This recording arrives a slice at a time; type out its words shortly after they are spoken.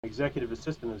executive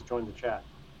assistant has joined the chat.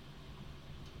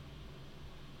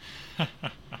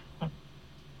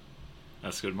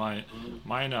 That's good. Mine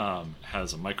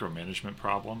has a micromanagement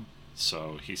problem,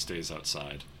 so he stays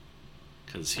outside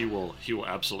because he will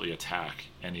absolutely attack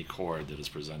any chord that is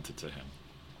presented to him.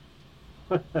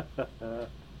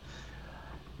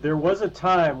 There was a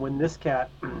time when this cat,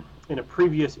 in a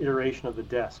previous iteration of the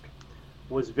desk,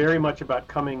 was very much about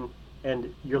coming,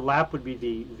 and your lap would be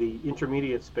the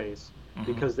intermediate space, Mm-hmm.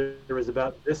 because there was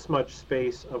about this much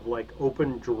space of like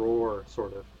open drawer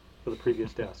sort of for the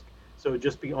previous desk. So it would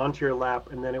just be onto your lap,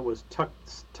 and then it was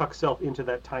tuck self into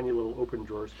that tiny little open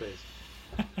drawer space.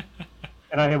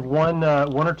 And I have one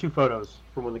or two photos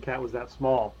from when the cat was that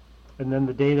small. And then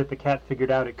the day that the cat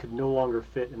figured out it could no longer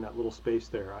fit in that little space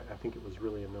there, I think it was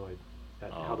really annoyed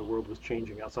at how the Oh, world was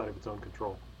changing outside of its own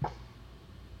control.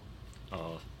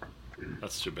 oh,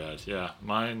 that's too bad. Yeah,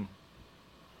 mine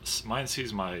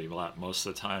sees my lap most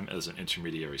of the time as an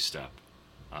intermediary step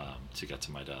to get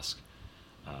to my desk.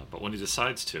 But when he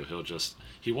decides to,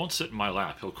 he won't sit in my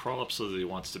lap. He'll crawl up so that he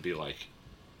wants to be like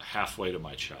halfway to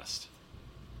my chest,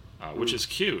 which Mm. is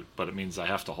cute, but it means I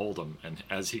have to hold him. And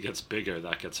as he gets bigger,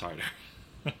 that gets harder.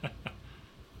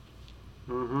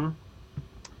 Mm-hmm.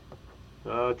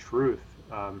 Truth.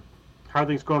 How are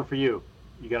things going for you?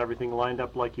 You got everything lined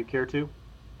up like you care to?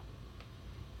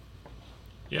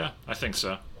 Yeah, I think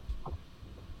so.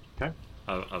 Okay.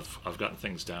 I've gotten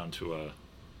things down to a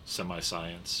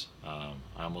semi-science. I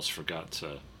almost forgot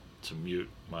to mute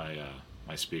my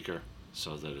speaker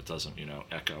so that it doesn't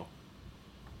echo.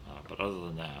 But other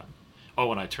than that,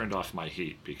 oh, and I turned off my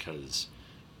heat because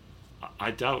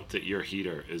I doubt that your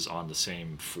heater is on the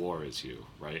same floor as you,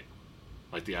 right?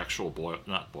 Like the actual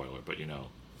not boiler, but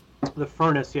The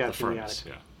furnace, yeah, the it's in the attic. furnace.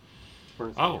 Yeah.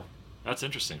 Furnace, yeah. Oh, that's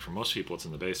interesting. For most people, it's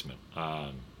in the basement.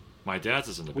 My dad's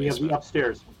is in the We have the basement.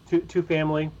 upstairs, two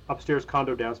family, upstairs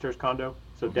condo, downstairs condo.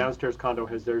 So Hmm. downstairs condo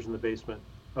has theirs in the basement.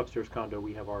 Upstairs condo,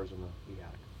 we have ours in the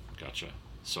attic. Gotcha.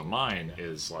 So mine Yeah.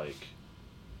 is like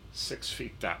 6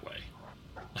 feet that way.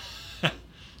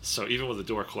 So even with the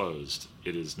door closed,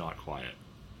 it is not quiet.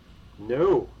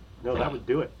 No, no, that Yeah. would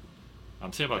do it.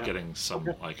 I'm thinking about Yeah. getting some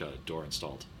Okay. like a door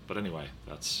installed. But anyway,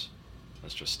 that's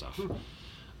just stuff. Hmm.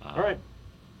 All Um, right.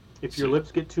 If your so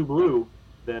lips get too blue,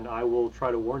 then I will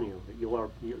try to warn you.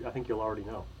 I think you'll already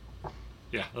know.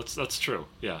 yeah, that's true.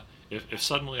 Yeah, if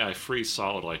suddenly I freeze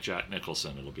solid like Jack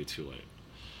Nicholson, it'll be too late.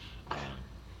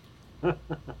 Um,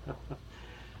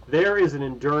 There is an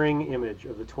enduring image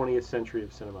of the 20th century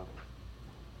of cinema.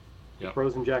 The yep,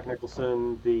 frozen Jack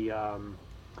Nicholson, the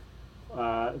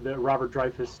Robert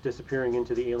Dreyfuss disappearing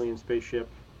into the alien spaceship.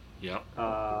 yep.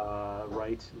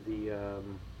 Right.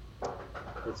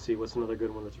 Let's see, what's another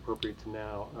good one that's appropriate to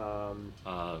now?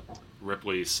 Uh,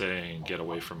 Ripley saying "Get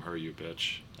away from her, you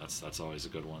bitch." That's always a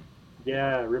good one.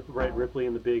 Yeah, right. Ripley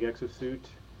in the big exosuit.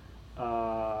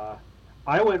 Uh,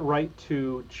 I went right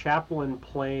to Chaplin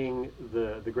playing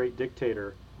the great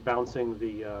dictator, bouncing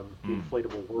the Mm.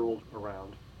 inflatable world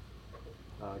around.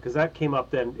 Because that came up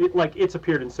then. It's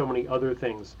appeared in so many other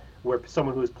things where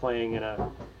someone who was playing in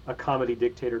a comedy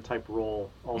dictator type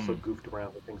role also Mm. goofed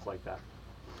around with things like that.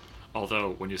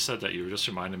 Although when you said that, you just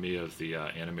reminded me of the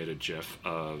animated GIF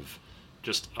of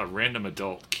just a random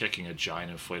adult kicking a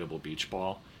giant inflatable beach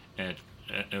ball, and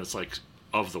it's like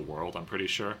of the world, I'm pretty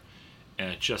sure,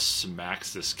 and it just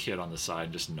smacks this kid on the side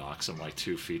and just knocks him like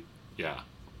 2 feet. Yeah,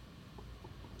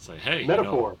 it's like, hey,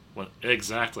 Metaphor.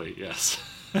 exactly, yes.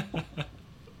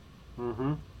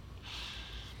 Hmm.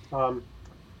 Um,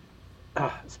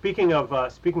 speaking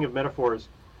of metaphors,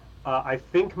 I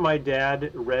think my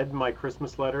dad read my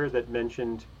Christmas letter that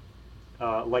mentioned,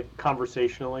 like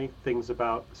conversationally, things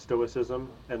about Stoicism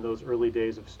and those early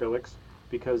days of Stoics,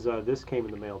 because this came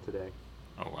in the mail today.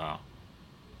 Oh wow,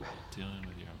 dealing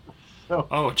with you. So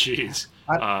Oh jeez,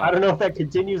 I don't know if that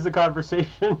continues the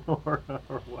conversation or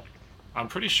what. I'm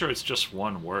pretty sure it's just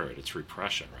one word. It's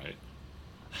repression, right?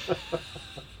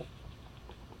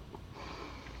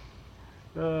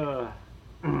 Uh,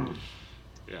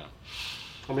 Yeah.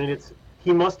 I mean,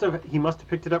 he must have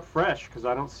picked it up fresh because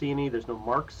I don't see any. There's no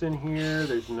marks in here.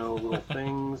 There's no little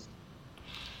things.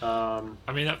 Um,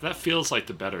 I mean, that feels like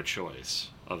the better choice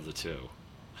of the two.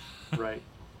 right,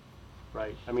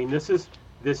 right. I mean, this is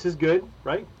good,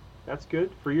 right? That's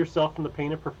good. Free yourself from the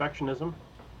pain of perfectionism.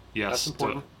 That's Yes,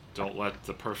 important. don't let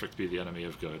the perfect be the enemy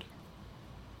of good.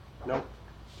 Nope,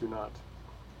 do not.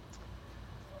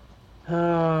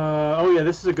 Oh yeah,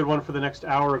 this is a good one for the next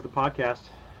hour of the podcast.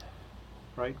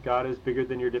 Right? God is bigger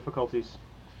than your difficulties.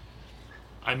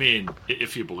 I mean,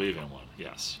 if you believe in one,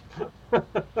 yes.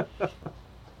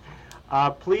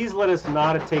 Please let us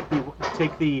not take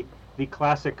the the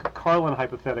classic Carlin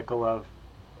hypothetical of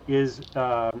is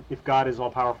if God is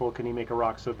all powerful, can he make a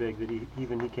rock so big that he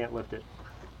can't lift it?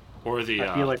 Or the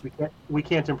I feel like we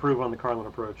can't improve on the Carlin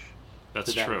approach. that's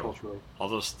To that true. culturally.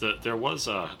 Although there was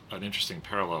an interesting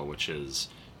parallel, which is,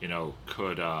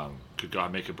 could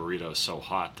God make a burrito so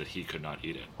hot that he could not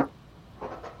eat it?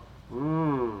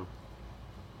 Hmm.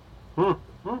 Hmm.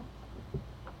 Hmm.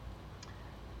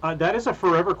 That is a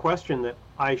forever question that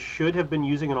I should have been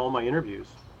using in all my interviews,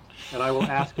 and I will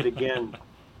ask it again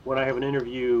when I have an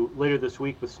interview later this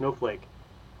week with Snowflake.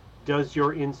 Does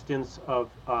your Atlassian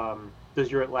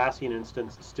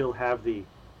instance still have the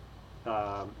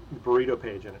burrito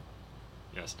page in it?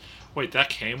 Yes. Wait, that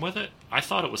came with it? I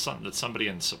thought it was something that somebody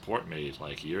in support made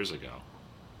like years ago.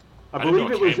 I I didn't know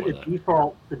believe it it was came with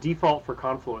it. a default for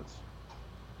Confluence.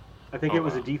 I think Oh it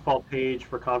was a wow, default page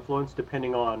for Confluence,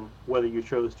 depending on whether you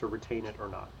chose to retain it or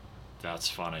not. that's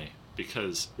funny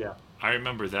because Yeah. I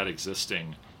remember that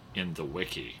existing in the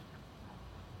wiki,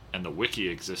 and the wiki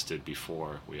existed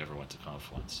before we ever went to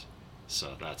Confluence.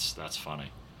 So that's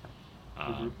funny.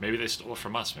 Hmm. Maybe they stole it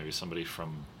from us. Maybe somebody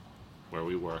from where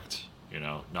we worked.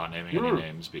 Not naming any Mm.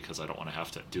 names because I don't want to have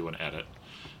to do an edit.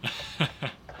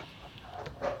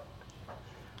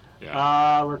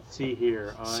 Yeah. Let's see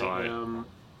here. So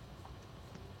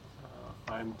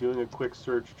I'm doing a quick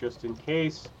search just in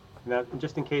case.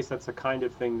 Just in case that's the kind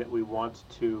of thing that we want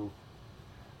to.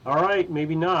 All right,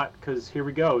 maybe not, because here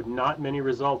we go. Not many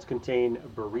results contain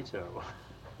burrito.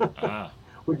 ah.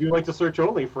 Would you like to search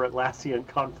only for Atlassian,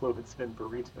 Confluence, and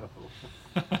burrito?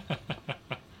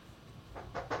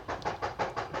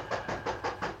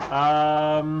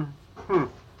 Um, hmm.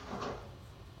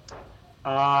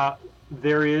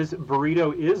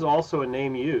 Burrito is also a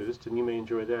name used, and you may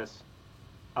enjoy this.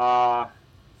 Uh,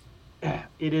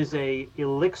 it is a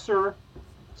Elixir,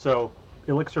 so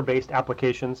Elixir-based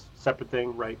applications, separate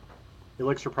thing, right?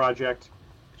 Elixir project,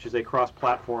 which is a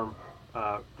cross-platform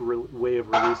way of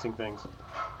releasing things,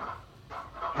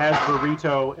 has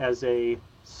Burrito as a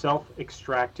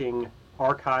self-extracting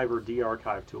archive or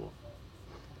de-archive tool.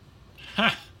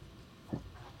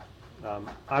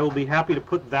 I will be happy to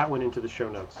put that one into the show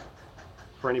notes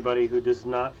for anybody who does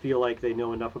not feel like they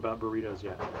know enough about burritos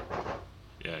yet.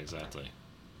 Yeah, exactly.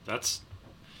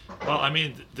 Well, I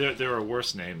mean, there are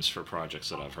worse names for projects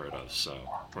that I've heard of,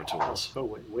 or tools.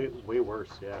 So way worse,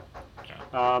 yeah.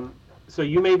 Yeah. So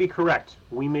you may be correct.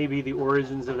 We may be the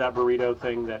origins of that burrito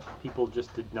thing that people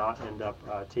just did not end up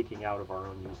taking out of our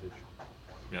own usage.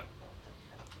 Yeah.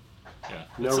 Yeah.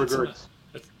 No regrets.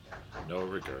 No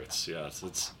regrets. Yeah.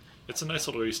 It's a nice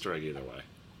little Easter egg either way.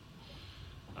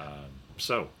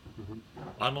 So,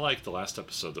 unlike the last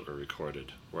episode that we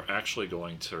recorded, we're actually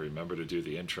going to remember to do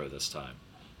the intro this time.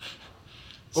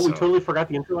 Oh, we totally forgot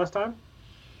the intro last time?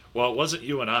 Well, it wasn't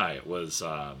you and I. It was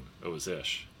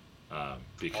Ish.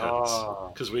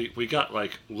 Because we got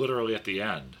like literally at the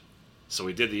end. So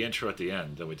we did the intro at the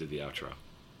end, then we did the outro.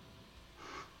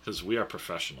 Because we are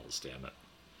professionals, damn it.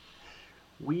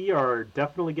 We are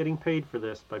definitely getting paid for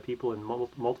this by people in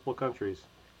multiple countries.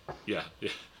 Yeah.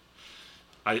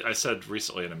 I said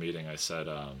recently in a meeting, I said,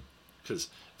 because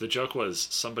the joke was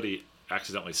somebody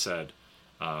accidentally said,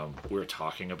 we're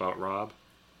talking about Rob.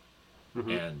 Mm-hmm.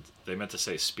 And they meant to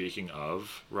say, speaking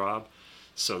of Rob.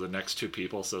 So the next two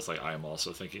people says, like, I am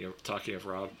also talking of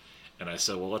Rob. And I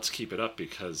said, well, let's keep it up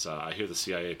because I hear the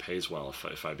CIA pays well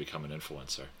if I become an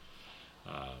influencer.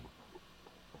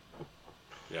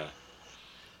 Yeah.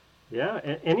 Yeah,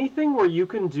 anything where you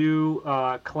can do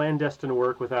clandestine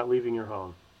work without leaving your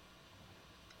home.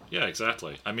 Yeah,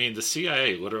 exactly. I mean, the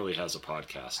CIA literally has a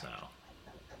podcast now.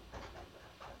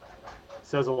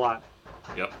 Says a lot.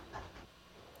 Yep.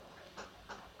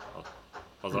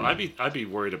 Although I'd be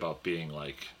worried about being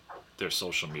like their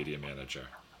social media manager.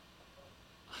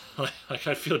 Like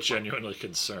I feel genuinely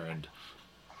concerned.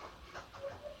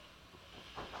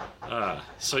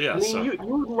 So yeah. I mean,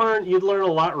 you'd learn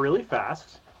a lot really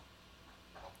fast.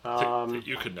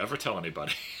 You could never tell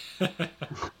anybody.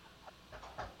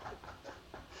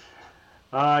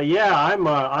 Yeah, I'm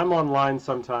online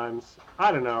sometimes.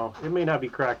 I don't know. It may not be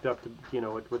cracked up to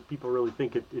what people really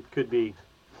think it could be.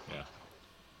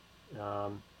 Yeah.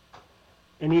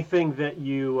 Anything that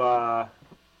you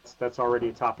that's already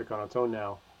a topic on its own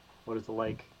now. What is it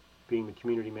like being the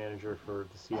community manager for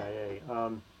the CIA?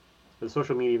 The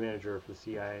social media manager for the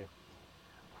CIA.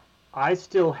 I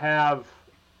still have.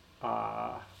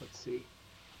 Let's see.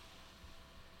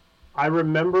 I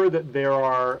remember that there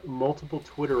are multiple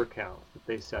Twitter accounts that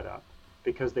they set up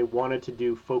because they wanted to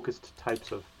do focused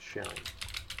types of sharing.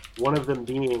 One of them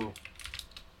being,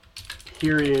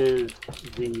 here is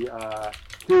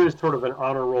sort of an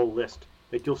honor roll list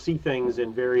Like you'll see things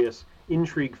in various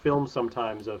intrigue films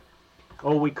sometimes of,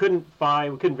 oh, we couldn't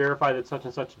verify that such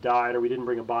and such died, or we didn't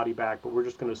bring a body back, but we're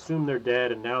just going to assume they're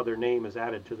dead, and now their name is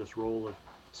added to this roll of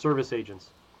service agents.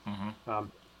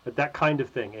 But that kind of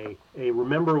thing, a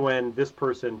remember when this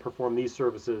person performed these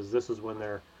services, this is when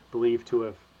they're believed to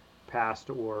have passed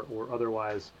or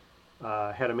otherwise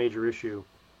had a major issue.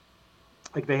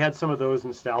 Like they had some of those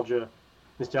nostalgia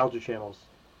channels.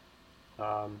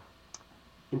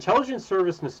 Intelligence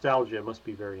service nostalgia must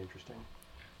be very interesting.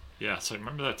 Yeah, so I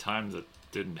remember that time that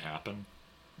didn't happen.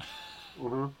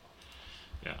 Hmm.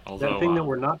 Yeah, That thing that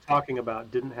we're not talking about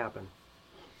didn't happen.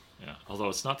 yeah, although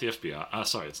it's not the FBI.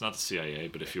 Sorry, it's not the CIA.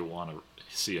 But if you want to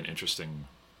see an interesting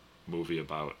movie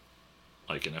about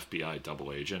like an FBI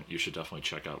double agent, you should definitely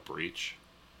check out Breach,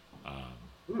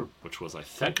 which was I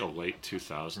think a late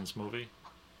 2000s movie.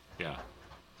 Yeah.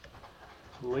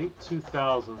 Late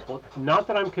 2000s. Well, not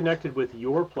that I'm connected with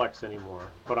your Plex anymore,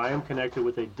 but I am connected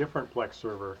with a different Plex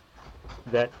server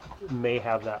that may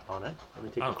have that on it. Let me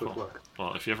take a quick look.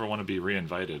 Well, if you ever want to be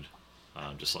reinvited,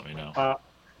 just let me know.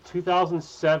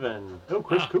 2007. Oh,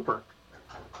 Chris Cooper.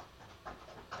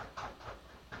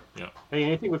 Yeah. Hey,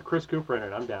 anything with Chris Cooper in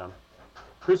it, I'm down.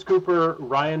 Chris Cooper,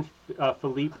 Ryan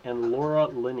Philippe, and Laura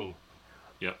Linney.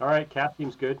 Yep. All right, cast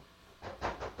seems good.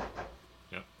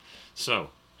 Yep. So,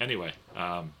 anyway,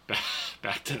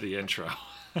 back to the intro.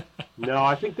 No,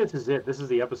 I think this is it. This is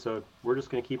the episode. We're just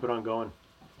going to keep it on going.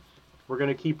 We're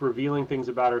going to keep revealing things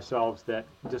about ourselves that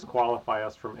disqualify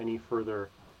us from any further,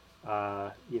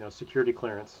 security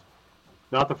clearance.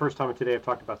 Not the first time today I've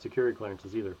talked about security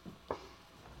clearances either.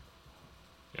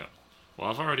 Yeah. Well,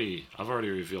 I've already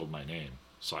revealed my name,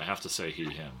 so I have to say he,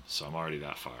 him. So I'm already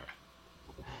that far.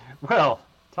 Well,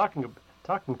 talking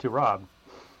to Rob.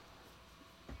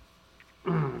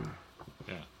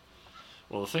 Yeah.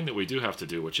 Well, the thing that we do have to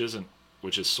do, which is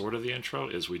sort of the intro,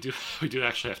 is we do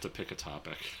actually have to pick a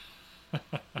topic.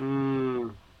 So,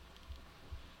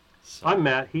 I'm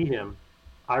Matt, he, him.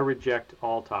 I reject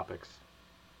all topics,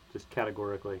 just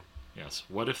categorically. Yes.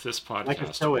 What if this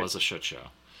podcast like was a shit show?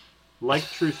 Like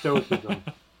true stoicism,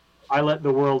 I let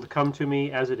the world come to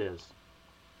me as it is.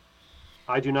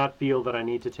 I do not feel that I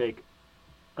need to take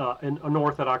an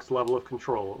unorthodox level of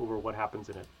control over what happens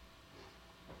in it,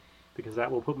 because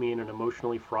that will put me in an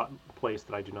emotionally fraught place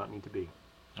that I do not need to be.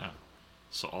 Yeah.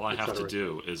 So all I have to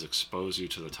do is expose you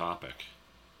to the topic,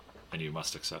 and you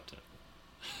must accept it.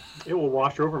 It will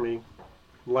wash over me,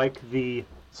 like the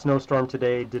snowstorm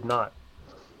today did not.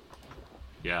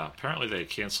 Yeah, apparently they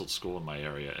canceled school in my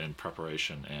area in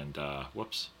preparation, and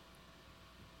whoops.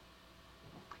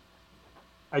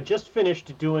 I just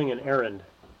finished doing an errand,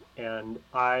 and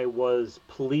I was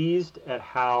pleased at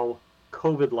how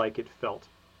COVID-like it felt,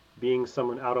 being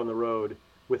someone out on the road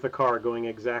with a car going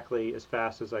exactly as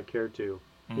fast as I cared to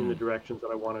in the directions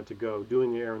that I wanted to go,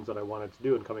 doing the errands that I wanted to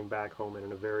do, and coming back home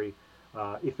in a very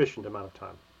efficient amount of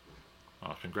time.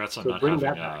 Well, congrats on not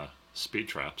having speed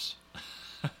traps.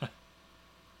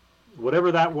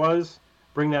 Whatever that was,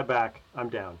 bring that back. I'm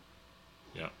down.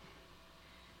 Yeah.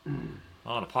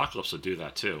 Well, an apocalypse would do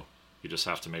that too. You just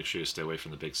have to make sure you stay away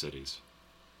from the big cities.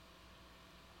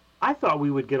 I thought we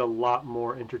would get a lot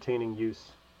more entertaining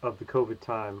use of the COVID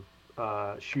time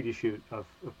shooty-shoot of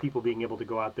people being able to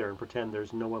go out there and pretend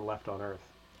there's no one left on Earth.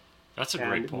 That's a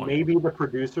great point. Maybe the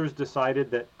producers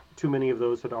decided that too many of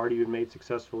those had already been made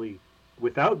successfully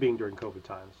without being during COVID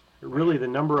times. Really, the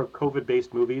number of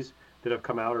COVID-based movies that have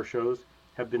come out or shows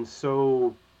have been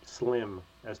so slim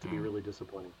as to be really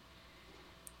disappointing.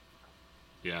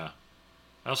 Yeah.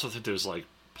 I also think there's like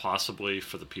possibly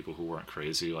for the people who weren't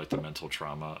crazy, like the mental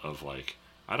trauma of like,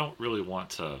 I don't really want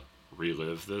to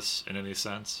relive this in any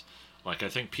sense. Like I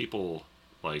think people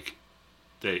like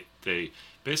they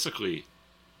basically,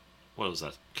 what was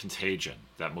that? Contagion,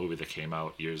 that movie that came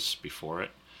out years before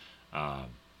it.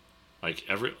 Like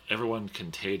everyone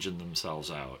contagion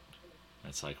themselves out.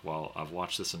 It's like, well, I've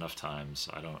watched this enough times.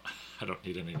 I don't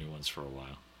need any new ones for a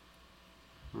while.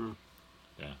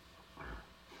 Yeah.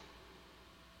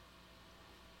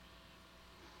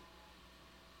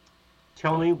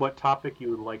 Tell me what topic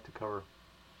you would like to cover.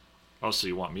 Oh, so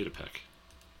you want me to pick?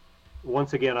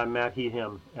 Once again, I'm Matt, he,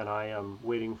 him, and I am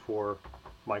waiting for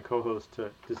my co-host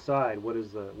to decide what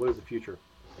is the future.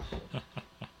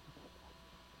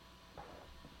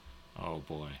 Oh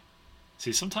boy.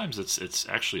 See, sometimes it's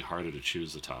actually harder to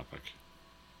choose the topic.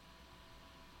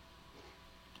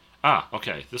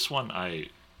 Okay. This one I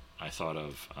thought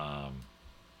of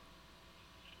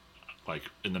like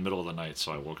in the middle of the night,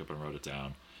 so I woke up and wrote it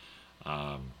down.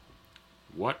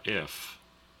 What if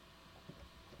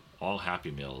all Happy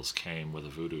Meals came with a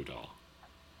voodoo doll?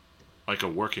 like a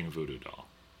working voodoo doll.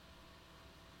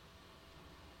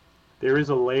 There is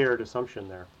a layered assumption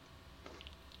there.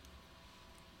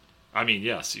 I mean,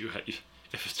 yes,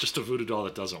 if it's just a voodoo doll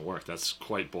that doesn't work, that's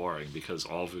quite boring because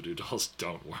all voodoo dolls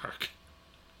don't work.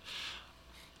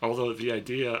 Although the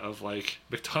idea of like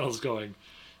McDonald's going,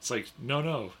 it's like, no,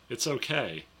 no, it's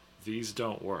okay. These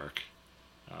don't work.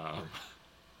 Um,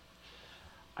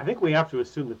 I think we have to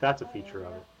assume that that's a feature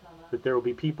of it. That there will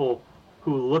be people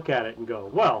who look at it and go,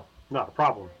 well, not a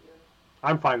problem.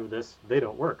 I'm fine with this. They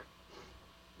don't work.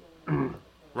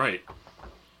 right.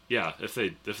 Yeah. If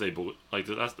they like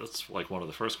that's like one of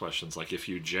the first questions. Like if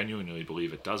you genuinely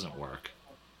believe it doesn't work,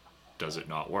 does it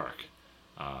not work?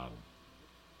 Um,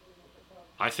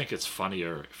 I think it's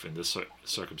funnier if in this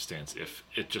circumstance if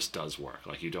it just does work.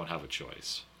 Like you don't have a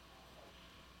choice.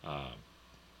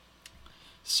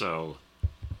 So,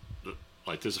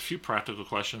 like, there's a few practical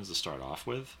questions to start off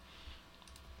with,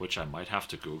 which I might have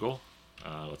to Google.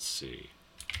 Let's see.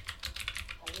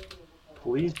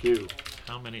 Please do.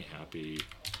 How many Happy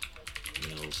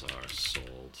Meals are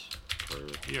sold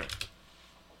per year?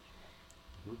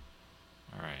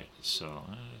 All right, so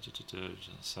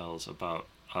sells about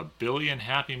 1 billion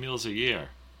Happy Meals a year.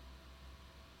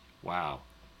 Wow.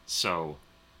 So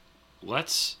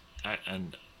let's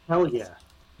and Hell yeah.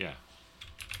 yeah.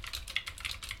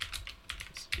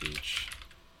 Each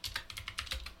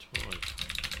toy.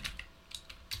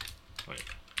 Wait.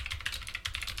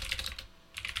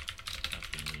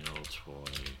 Happy Meal toy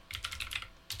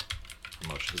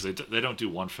promotion because they don't do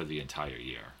one for the entire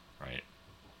year, right?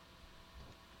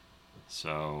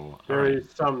 So There's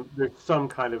some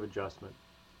kind of adjustment.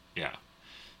 yeah.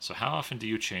 So how often do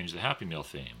you change the Happy Meal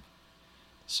theme?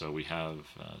 So we have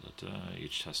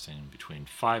each testing between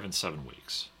 5 and 7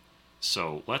 weeks.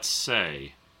 So let's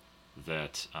say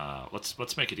that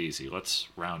let's make it easy. Let's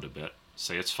round a bit.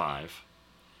 Say it's 5.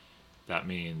 That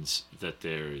means that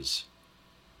there's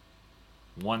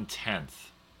 1/10,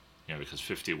 because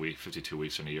 52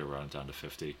 weeks in a year round down to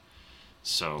 50.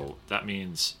 So that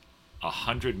means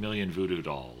 100 million voodoo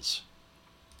dolls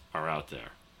are out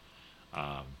there.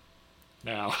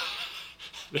 Now,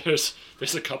 there's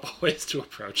a couple ways to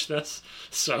approach this.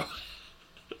 So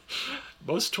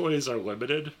most toys are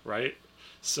limited, right?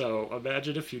 So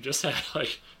imagine if you just had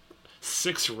like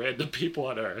 6 random people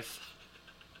on Earth.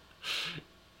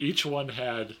 Each one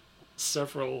had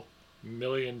several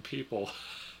million people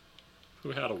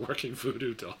who had a working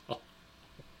voodoo doll.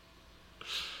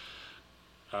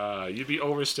 You'd be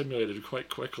overstimulated quite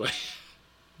quickly.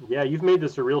 Yeah, you've made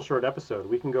this a real short episode.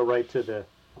 We can go right to the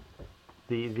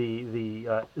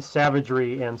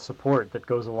savagery and support that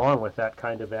goes along with that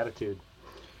kind of attitude.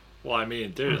 Well, I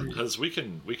mean, because we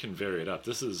can vary it up.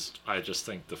 This is, I just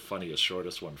think, the funniest,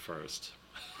 shortest one first.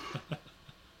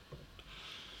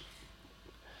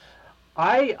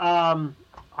 I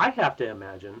have to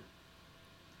imagine,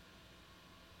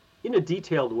 in a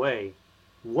detailed way,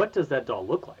 what does that doll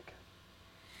look like?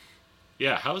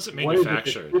 Yeah, how is it What is it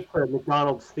manufactured? that fits a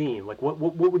McDonald's theme? Like, what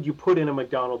would you put in a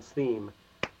McDonald's theme?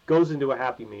 Goes into a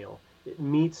Happy Meal. It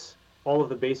meets all of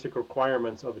the basic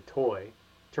requirements of a toy,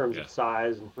 in terms Yeah. of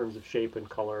size, in terms of shape and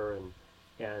color,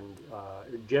 and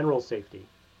general safety.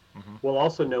 Hmm. While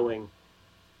also knowing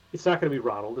it's not going to be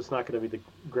Ronald. It's not going to be the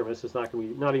Grimace. It's not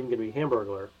even going to be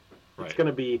Hamburglar. It's Right. going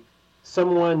to be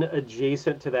someone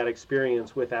adjacent to that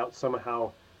experience without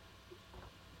somehow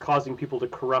causing people to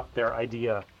corrupt their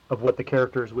idea of what the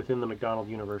characters within the McDonald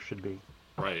universe should be.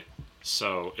 Right.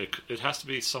 So it has to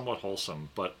be somewhat wholesome,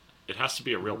 but it has to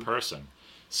be a real person.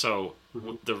 So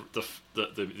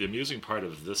the amusing part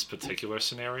of this particular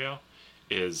scenario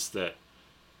is that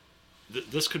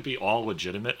this could be all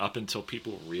legitimate up until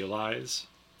people realize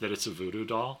that it's a voodoo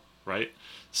doll, right?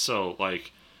 So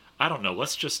like, I don't know.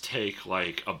 Let's just take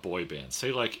like a boy band.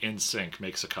 Say like NSYNC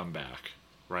makes a comeback,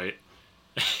 right?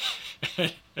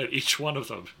 And each one of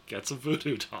them gets a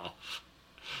voodoo doll.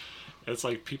 It's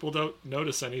like people don't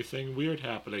notice anything weird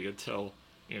happening until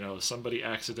somebody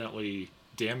accidentally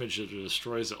damages it or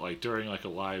destroys it, like during like a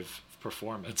live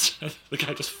performance. The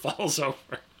guy just falls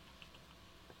over.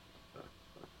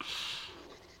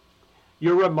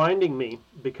 You're reminding me,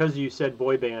 because you said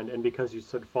boy band and because you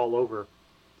said fall over,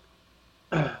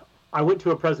 I went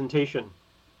to a presentation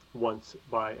once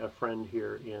by a friend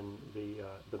here in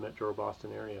the Metro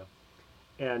Boston area,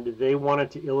 and they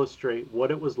wanted to illustrate what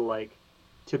it was like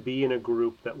to be in a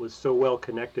group that was so well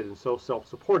connected and so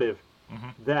self-supportive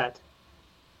that,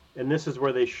 and this is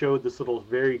where they showed this little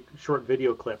very short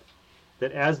video clip,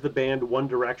 that as the band One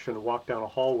Direction walked down a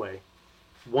hallway,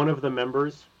 one of the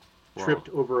members Whoa. tripped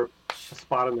over a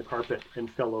spot on the carpet and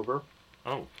fell over.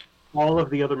 Oh, all of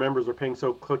the other members are paying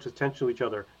so close attention to each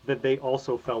other that they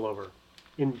also fell over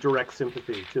in direct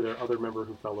sympathy to their other member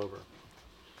who fell over.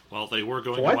 Well, they were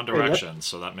going So in I one say direction,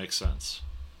 so that makes sense.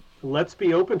 let's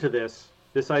be open to this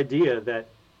idea that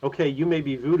okay, you may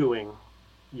be voodooing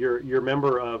your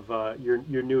member of your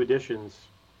new additions,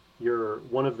 you're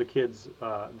one of the kids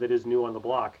that is new on the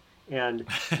block, and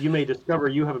you may discover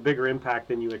you have a bigger impact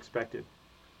than you expected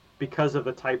because of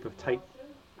the type of tight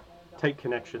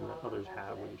connection that others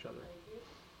have with each other.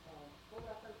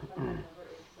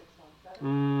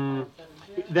 Mm,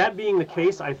 that being the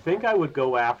case, I think I would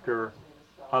go after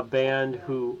a band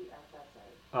who,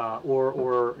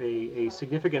 or a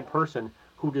significant person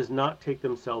who does not take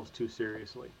themselves too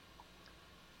seriously.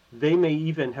 They may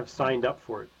even have signed up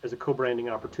for it as a co-branding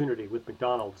opportunity with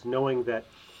McDonald's, knowing that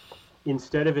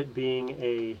instead of it being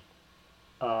a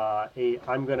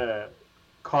I'm gonna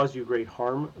cause you great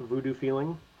harm voodoo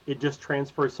feeling, it just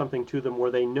transfers something to them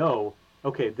where they know,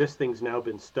 okay, this thing's now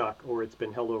been stuck or it's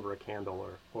been held over a candle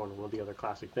or one of the other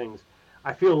classic things.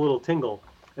 I feel a little tingle,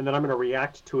 and then I'm going to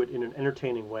react to it in an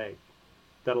entertaining way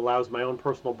that allows my own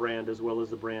personal brand as well as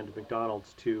the brand of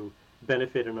McDonald's to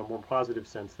benefit in a more positive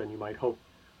sense than you might hope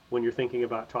when you're thinking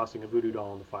about tossing a voodoo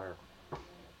doll in the fire.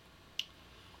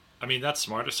 I mean, that's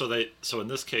smarter. So in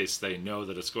this case, they know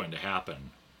that it's going to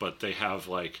happen, but they have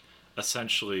like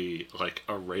essentially like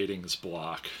a ratings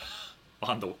block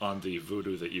on the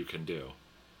voodoo that you can do.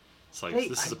 It's like Hey,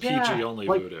 this is a yeah, PG only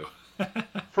like voodoo.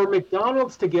 for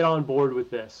McDonald's to get on board with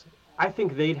this, I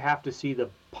think they'd have to see the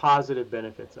positive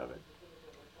benefits of it.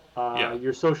 Yeah,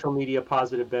 Your social media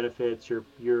positive benefits,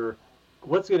 your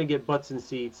what's going to get butts in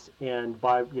seats and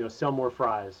buy sell more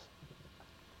fries.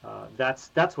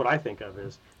 That's what I think of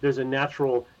is there's a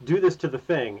natural do this to the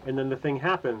thing and then the thing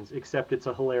happens, except it's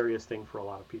a hilarious thing for a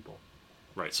lot of people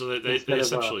right. So they instead of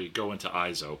essentially go into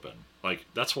eyes open. Like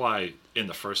that's why in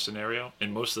the first scenario,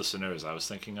 in most of the scenarios I was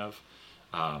thinking of,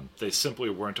 they simply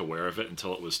weren't aware of it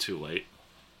until it was too late.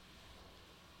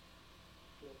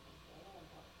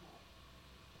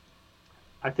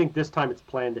 I think this time it's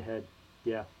planned ahead.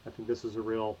 Yeah, I think this is a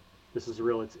real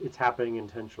it's happening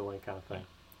intentionally kind of thing.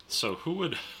 So who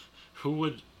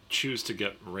would choose to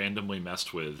get randomly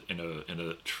messed with in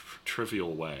a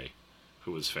trivial way?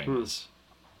 Who was Hmm. famous?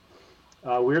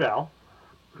 Weird Al.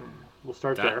 We'll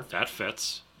start there. That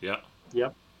fits. Yeah.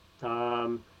 Yep.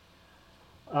 Um,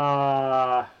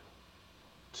 uh,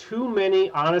 Too many,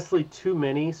 honestly, too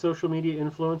many social media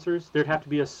influencers. There'd have to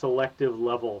be a selective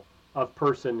level of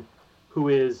person who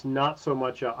is not so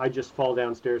much I just fall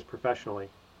downstairs professionally.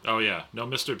 Oh yeah. No,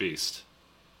 Mr. Beast.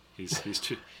 He's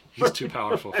too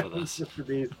powerful for this. Mr.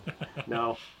 Beast.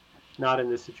 No, not in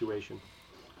this situation.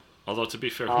 Although to be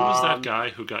fair, who was that Um, guy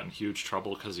who got in huge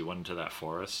trouble because he went into that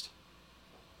forest?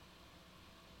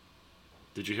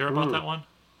 Did you hear about hmm. that one?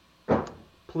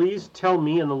 Please tell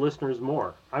me and the listeners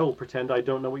more. I will pretend I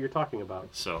don't know what you're talking about.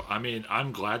 So I mean,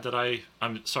 I'm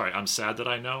sorry. I'm sad that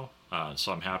I know.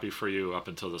 So I'm happy for you up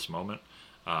until this moment.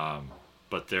 Um,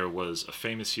 but there was a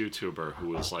famous YouTuber who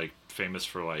was like famous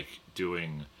for like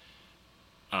doing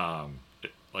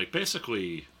like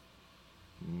basically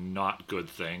not good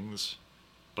things,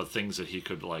 but things that he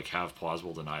could like have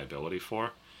plausible deniability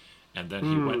for. And then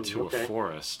he went to a Okay.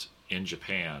 forest in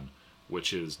Japan,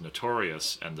 which is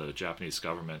notorious, and the Japanese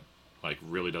government like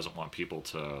really doesn't want people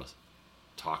to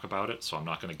talk about it. So I'm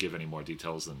not going to give any more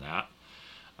details than that.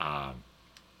 Um,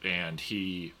 and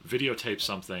he videotaped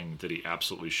something that he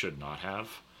absolutely should not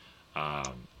have,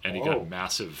 and he got Oh.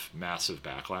 massive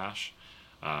backlash.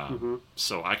 hmm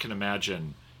So I can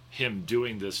imagine him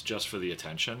doing this just for the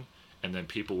attention, and then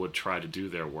people would try to do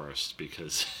their worst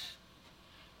because,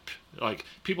 like,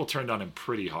 people turned on him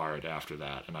pretty hard after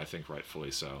that, and I think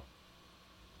rightfully so.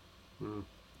 mm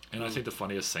And I mm. think the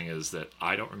funniest thing is that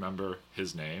I don't remember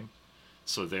his name,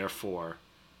 so therefore,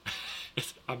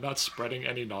 I'm not spreading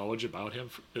any knowledge about him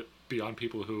beyond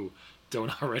people who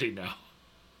don't already know.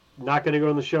 Not going to go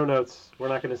in the show notes. We're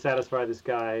not going to satisfy this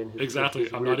guy and Exactly.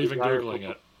 his I'm weird not even desire for googling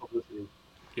it. publicity.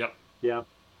 Yep. Yeah.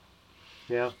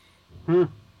 Yeah. Hmm.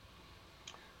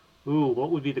 Ooh,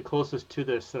 what would be the closest to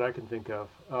this that I can think of?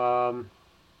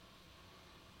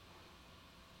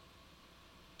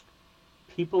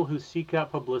 People who seek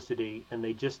out publicity and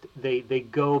they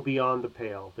go beyond the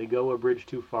pale. They go a bridge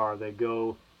too far. They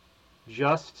go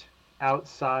just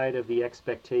outside of the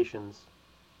expectations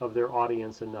of their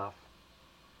audience enough.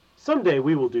 Someday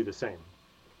we will do the same.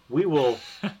 We will,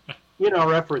 in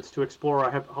our efforts to explore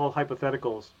all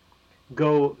hypotheticals,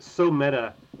 go so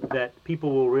meta that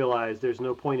people will realize there's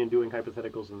no point in doing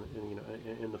hypotheticals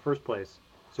in the first place.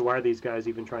 So why are these guys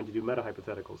even trying to do meta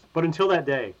hypotheticals? But until that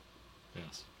day,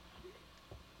 Yes.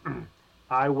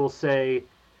 I will say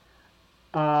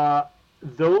uh,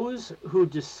 those who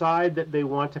decide that they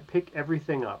want to pick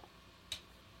everything up,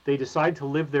 they decide to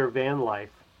live their van life,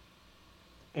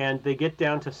 and they get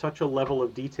down to such a level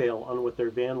of detail on what their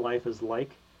van life is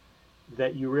like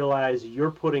that you realize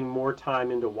you're putting more time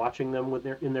into watching them with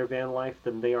in their van life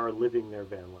than they are living their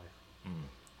van life.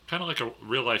 Kind of like a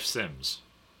real life Sims.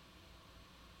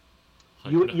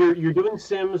 Like, You're doing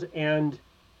Sims, and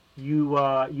you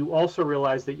also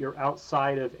realize that you're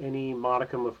outside of any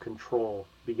modicum of control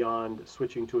beyond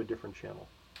switching to a different channel.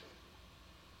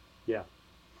 Yeah.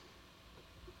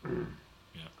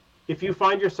 yeah. If you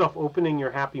find yourself opening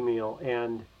your Happy Meal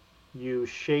and you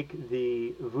shake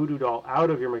the voodoo doll out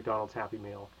of your McDonald's Happy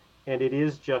Meal, and it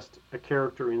is just a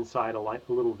character inside a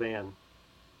little van.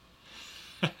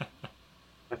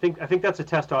 I think that's a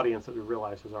test audience that we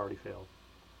realize has already failed.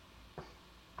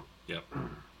 Yep.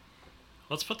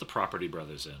 Let's put the Property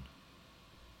Brothers in.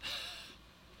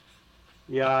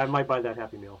 Yeah, I might buy that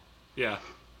Happy Meal. Yeah.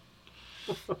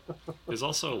 There's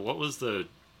also, what was the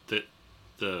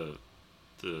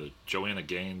the Joanna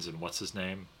Gaines and what's his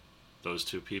name? Those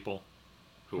two people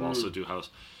who also do house.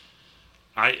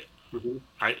 I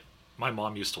my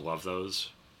mom used to love those.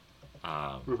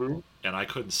 And I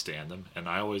couldn't stand them, and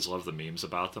I always loved the memes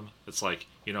about them. It's like,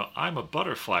 I'm a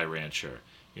butterfly rancher.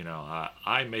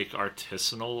 I make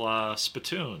artisanal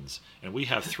spittoons, and we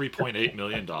have $3.8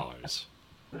 million.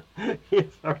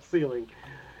 It's our ceiling.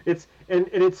 It's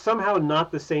somehow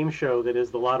not the same show that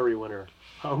is the lottery winner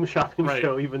home shopping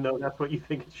show, even though that's what you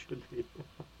think it should be.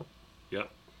 Yep.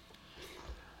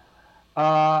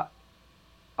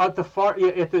 At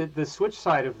the Switch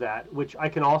side of that, which I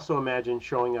can also imagine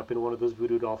showing up in one of those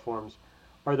voodoo doll forms,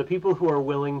 are the people who are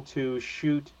willing to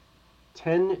shoot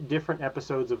 10 different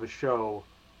episodes of a show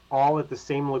all at the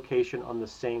same location on the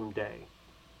same day.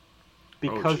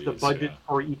 Because the budget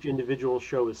for each individual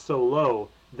show is so low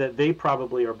that they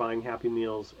probably are buying Happy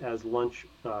Meals as lunch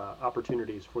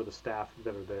opportunities for the staff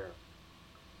that are there.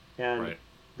 And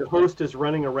the host is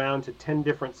running around to 10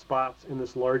 different spots in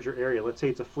this larger area. Let's say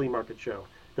it's a flea market show.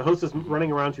 The host is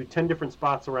running around to 10 different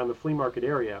spots around the flea market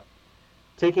area,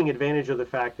 taking advantage of the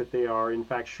fact that they are, in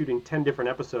fact, shooting 10 different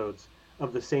episodes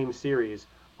of the same series,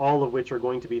 all of which are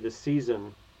going to be the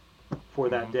season for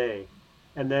that day.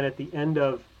 And then at the end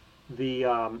of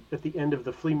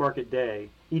the flea market day,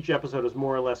 each episode is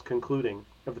more or less concluding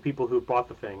of the people who've bought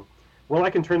the thing. Well, I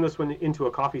can turn this one into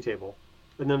a coffee table.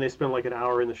 And then they spend like an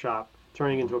hour in the shop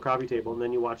turning into a coffee table, and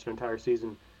then you watch an entire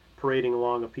season parading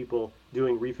along of people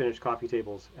doing refinished coffee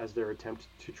tables as their attempt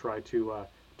to try to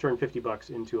turn $50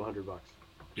 into $100.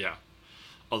 Yeah.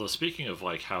 Although speaking of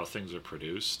like how things are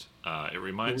produced, it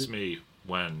reminds me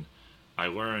when I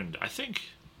learned, I think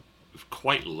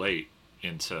quite late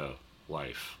into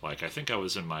life, like I think I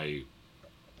was in my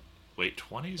late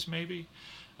 20s maybe,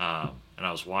 and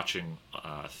I was watching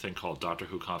a thing called Doctor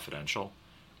Who Confidential,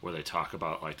 where they talk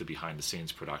about like the behind the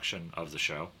scenes production of the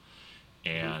show,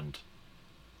 and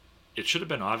it should have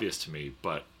been obvious to me,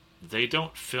 but they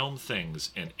don't film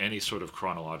things in any sort of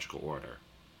chronological order.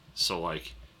 So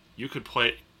like you could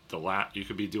you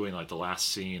could be doing like the last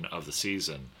scene of the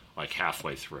season like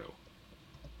halfway through.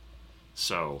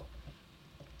 So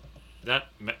that,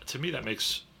 to me, that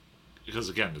makes, because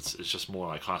again, it's just more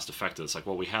like cost effective. It's like,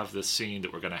 well, we have this scene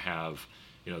that we're going to have,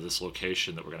 this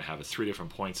location that we're going to have at 3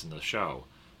 different points in the show,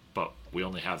 but we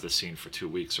only have this scene for 2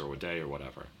 weeks or a day or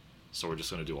whatever. So we're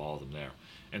just going to do all of them there.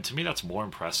 And to me, that's more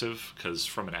impressive because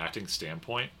from an acting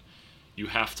standpoint, you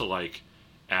have to like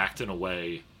act in a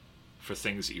way for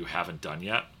things that you haven't done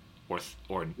yet, or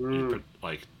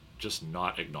like just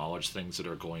not acknowledge things that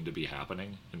are going to be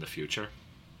happening in the future.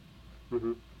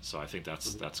 So I think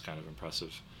that's kind of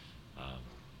impressive.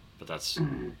 But that's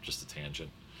just a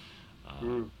tangent.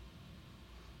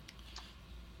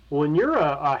 When you're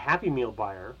a Happy Meal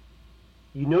buyer,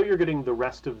 you're getting the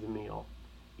rest of the meal.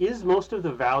 Is most of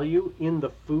the value in the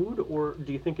food, or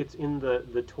do you think it's in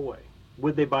the toy?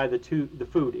 Would they buy the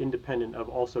food independent of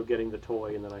also getting the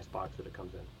toy in the nice box that it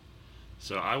comes in?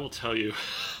 So I will tell you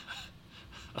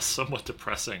a somewhat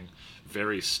depressing,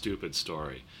 very stupid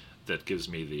story that gives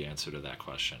me the answer to that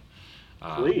question.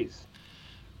 Please.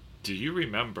 Do you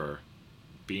remember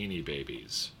Beanie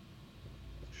Babies?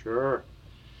 Sure.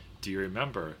 Do you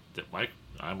remember that I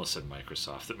almost said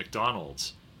Microsoft, that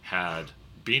McDonald's had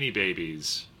Beanie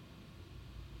Babies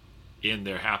in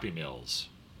their Happy Meals,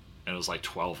 and it was like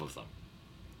 12 of them?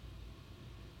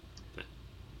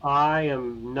 I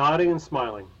am nodding and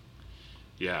smiling.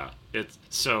 Yeah.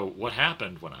 So what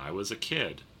happened when I was a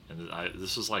kid, and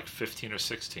this was like 15 or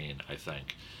 16, I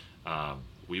think,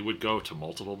 we would go to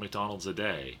multiple McDonald's a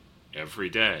day, every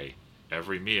day,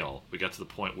 every meal, we got to the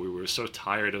point where we were so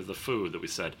tired of the food that we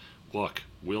said, look,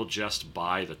 we'll just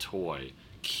buy the toy,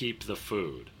 keep the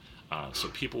food. So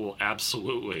people will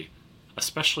absolutely,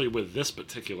 especially with this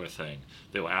particular thing,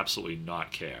 they will absolutely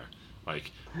not care.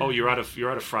 Like, oh, you're out of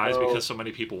fries because so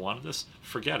many people wanted this?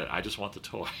 Forget it. I just want the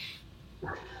toy.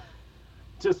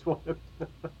 Just want to,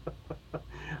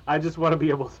 I just want to be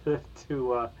able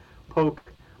to poke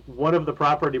one of the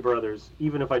Property Brothers,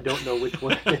 even if I don't know which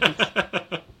one it is.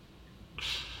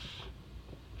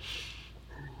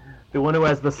 The one who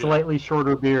has the slightly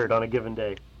shorter beard on a given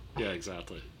day. Yeah,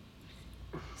 exactly.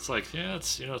 It's like, yeah,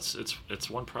 it's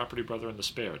one Property Brother in the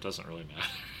spare. It doesn't really matter.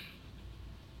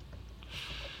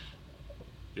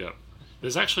 Yep.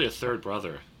 There's actually a third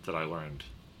brother that I learned.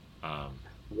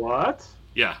 What?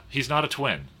 Yeah, he's not a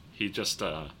twin. He just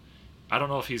I don't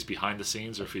know if he's behind the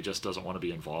scenes or if he just doesn't want to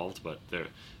be involved, but there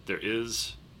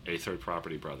is a third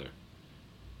Property Brother.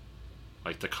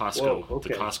 Like the Costco Whoa,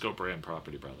 okay. the Costco brand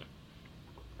Property Brother.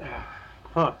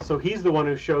 Huh. So he's the one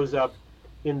who shows up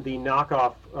in the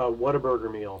knockoff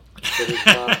Whataburger meal that is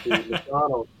not the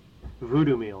McDonald's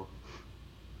voodoo meal.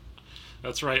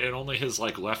 That's right, and only his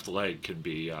like left leg can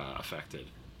be affected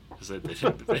because they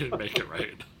didn't make it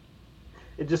right.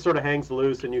 It just sort of hangs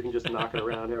loose, and you can just knock it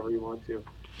around however you want to.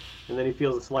 And then he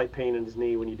feels a slight pain in his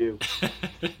knee when you do.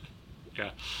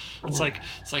 Yeah, it's like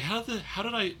how did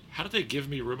they give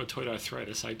me rheumatoid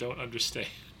arthritis? I don't understand.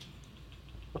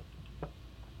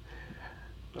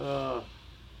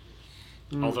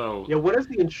 Although, yeah, what is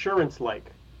the insurance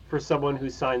like for someone who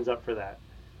signs up for that?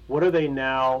 What are they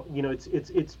now? You know,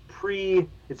 it's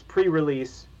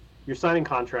pre-release. You're signing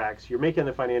contracts. You're making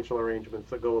the financial arrangements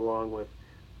that go along with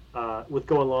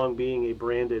being a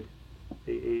branded.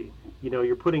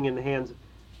 You're putting in the hands.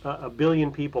 A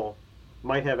billion people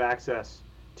might have access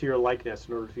to your likeness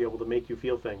in order to be able to make you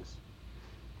feel things.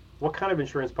 What kind of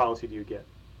insurance policy do you get?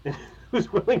 And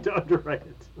who's willing to underwrite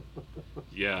it?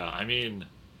 Yeah, I mean,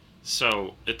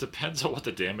 so it depends on what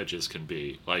the damages can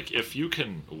be. Like, if you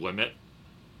can limit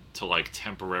to like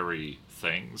temporary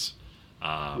things,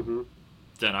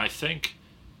 then I think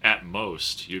at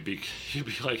most you'd be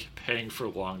like paying for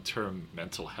long-term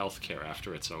mental health care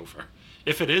after it's over.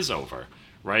 If it is over,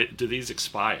 right? Do these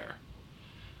expire?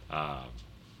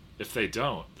 If they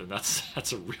don't, then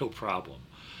that's a real problem.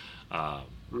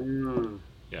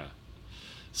 Yeah.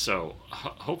 So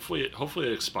hopefully it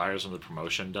expires when the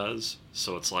promotion does.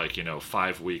 So it's like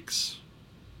 5 weeks,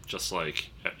 just like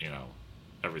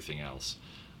everything else,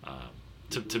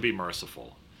 to be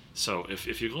merciful. So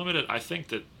if you limit it, I think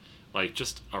that like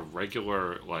just a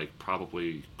regular like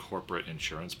probably corporate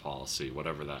insurance policy,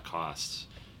 whatever that costs,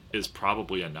 is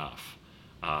probably enough.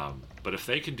 But if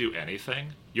they can do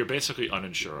anything, you're basically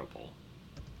uninsurable,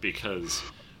 because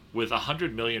with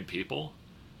 100 million people,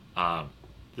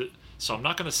 so I'm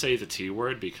not going to say the T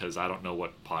word because I don't know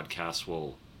what podcast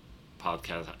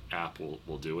app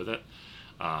will do with it.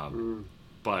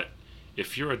 But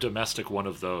if you're a domestic one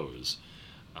of those,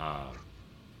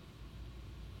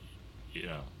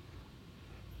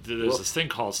 there's this thing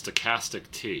called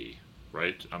stochastic T,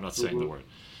 right? I'm not saying the word.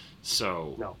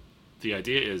 So no. The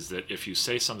idea is that if you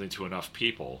say something to enough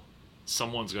people,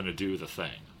 someone's going to do the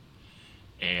thing.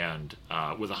 And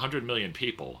with 100 million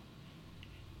people,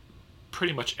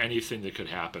 pretty much anything that could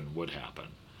happen would happen.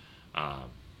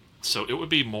 So it would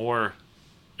be more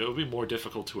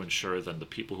difficult to insure than the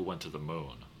people who went to the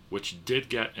moon, which did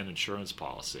get an insurance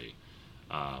policy.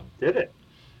 Did it?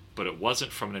 But it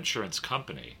wasn't from an insurance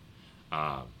company.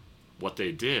 What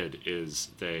they did is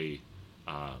they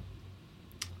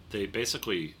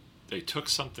basically took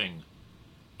something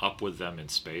up with them in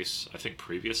space, I think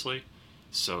previously,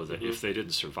 so that if they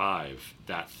didn't survive,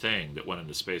 that thing that went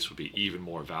into space would be even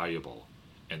more valuable,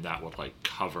 and that would like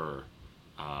cover,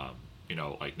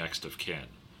 like next of kin,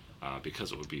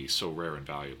 because it would be so rare and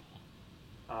valuable.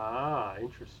 Ah,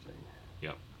 interesting.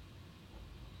 Yep.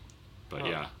 But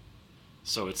yeah,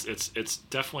 so it's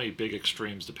definitely big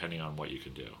extremes depending on what you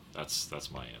can do. That's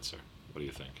my answer. What do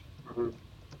you think?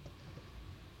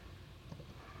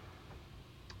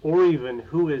 Or even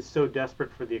who is so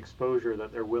desperate for the exposure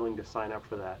that they're willing to sign up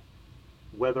for that,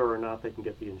 whether or not they can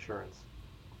get the insurance.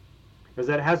 Because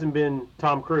that hasn't been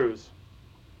Tom Cruise.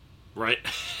 Right.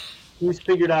 He's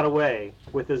figured out a way,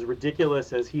 with as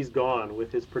ridiculous as he's gone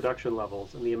with his production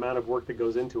levels and the amount of work that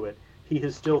goes into it, he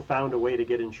has still found a way to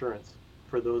get insurance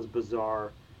for those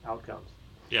bizarre outcomes.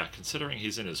 Yeah, considering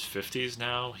he's in his 50s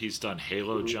now, he's done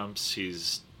halo jumps,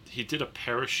 he did a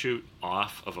parachute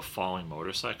off of a falling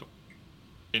motorcycle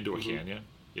into a canyon.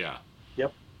 Yeah.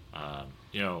 Yep.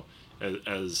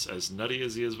 As nutty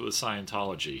as he is with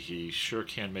Scientology, he sure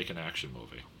can make an action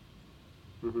movie.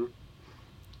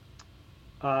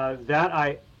 That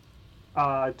I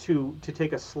to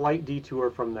take a slight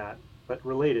detour from that, but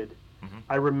related. Hmm.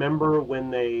 I remember when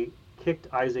they kicked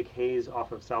Isaac Hayes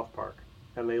off of South Park,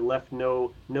 and they left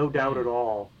no doubt Mm, at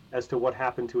all as to what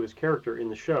happened to his character in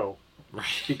the show right.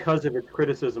 because of its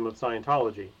criticism of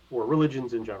Scientology or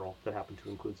religions in general that happen to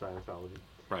include Scientology.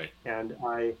 Right. And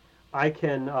I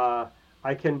can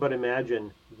I can but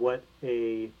imagine what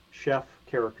a chef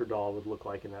character doll would look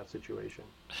like in that situation.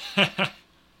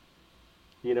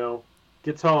 You know,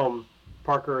 gets home,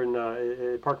 Parker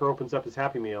opens up his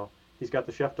Happy Meal. He's got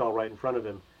the chef doll right in front of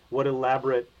him. What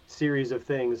elaborate series of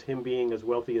things, him being as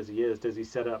wealthy as he is, does he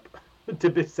set up to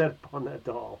be set up on that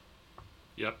doll?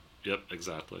 Yep. Yep.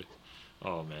 Exactly.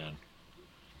 Oh man.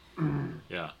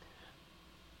 Yeah.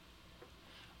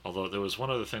 Although there was one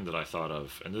other thing that I thought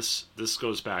of, and this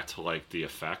goes back to like the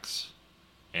effects,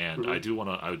 and Hmm. I do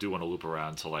want to loop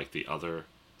around to like the other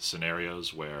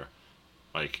scenarios where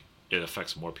like it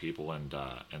affects more people and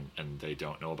they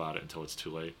don't know about it until it's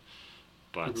too late.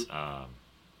 Hmm. But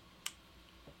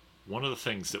one of the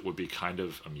things that would be kind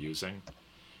of amusing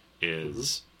Hmm.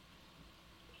 is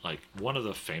like one of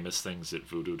the famous things that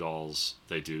voodoo dolls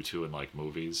they do too in like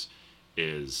movies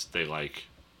is they like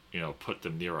put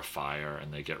them near a fire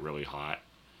and they get really hot.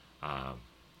 Um,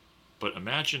 but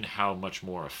imagine how much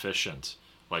more efficient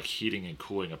like heating and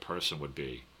cooling a person would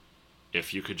be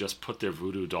if you could just put their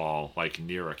voodoo doll like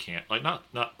near a can, like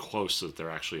not close so that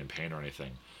they're actually in pain or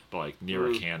anything, but like near a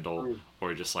Hmm. candle, Hmm.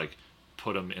 or just like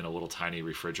put them in a little tiny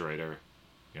refrigerator.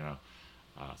 You know,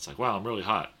 it's like, wow, I'm really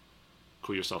hot.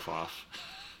 Cool yourself off.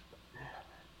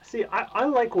 See, I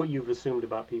like what you've assumed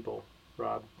about people,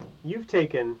 Rob. You've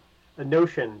taken a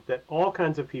notion that all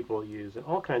kinds of people use in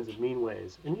all kinds of mean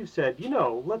ways, and you've said,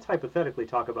 let's hypothetically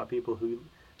talk about people who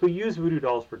use voodoo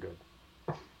dolls for good.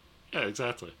 Yeah,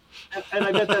 exactly. And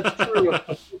I bet that's true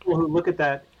of people who look at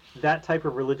that type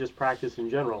of religious practice in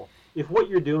general. If what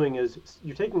you're doing is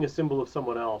you're taking a symbol of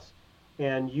someone else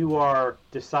and you are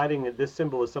deciding that this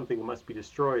symbol is something that must be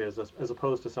destroyed as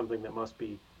opposed to something that must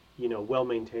be, well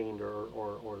maintained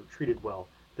or treated well,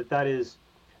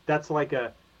 that's like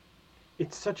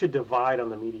it's such a divide on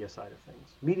the media side of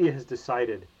things. Media has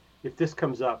decided if this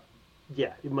comes up,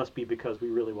 yeah, it must be because we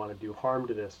really want to do harm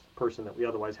to this person that we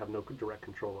otherwise have no direct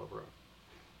control over.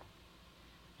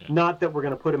 Yeah, Not that we're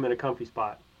going to put him in a comfy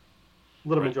spot.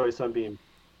 Let him right. enjoy a sunbeam.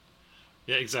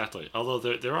 Yeah, exactly. Although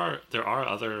there are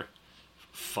other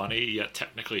funny yet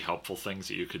technically helpful things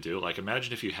that you could do. Like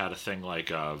imagine if you had a thing like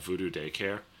Voodoo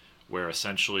Daycare, where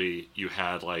essentially you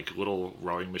had like little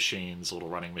rowing machines, little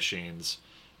running machines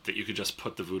that you could just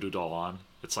put the voodoo doll on.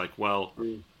 It's like, well,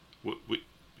 Mm.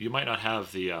 you might not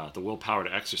have the willpower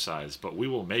to exercise, but we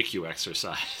will make you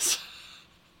exercise.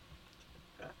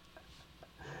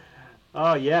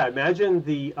 Oh yeah, imagine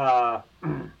the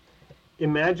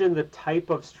imagine the type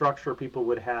of structure people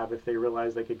would have if they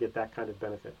realized they could get that kind of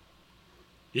benefit.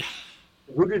 Yeah,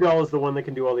 Voodoo doll is the one that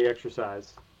can do all the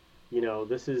exercise.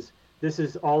 This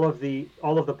is all of the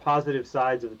positive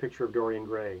sides of the picture of Dorian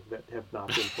Gray that have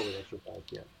not been fully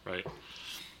exercised yet. right.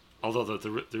 Although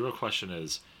the real question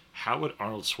is, how would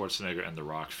Arnold Schwarzenegger and The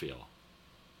Rock feel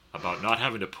about not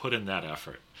having to put in that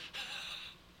effort?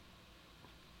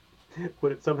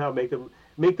 Would it somehow make them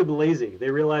lazy? They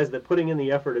realize that putting in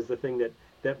the effort is the thing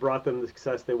that brought them the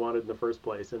success they wanted in the first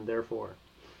place, and therefore,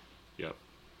 Yep.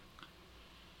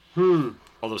 hmm.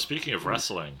 Although speaking of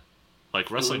wrestling, like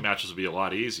wrestling Mhm. matches would be a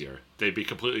lot easier. They'd be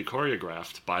completely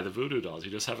choreographed by the voodoo dolls.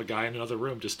 You just have a guy in another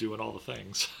room just doing all the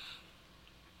things.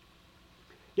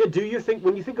 Yeah, do you think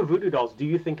when you think of voodoo dolls, do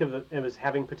you think of them as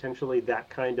having potentially that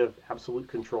kind of absolute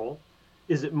control?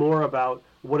 Is it more about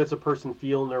what does a person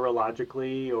feel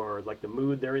neurologically, or like the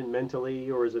mood they're in mentally,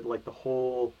 or is it like the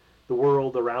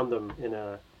world around them in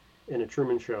a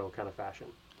Truman Show kind of fashion?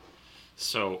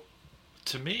 So,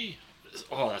 to me,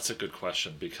 oh, that's a good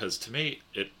question because to me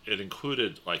it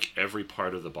included like every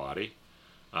part of the body,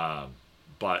 um,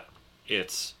 but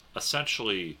it's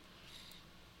essentially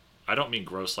I don't mean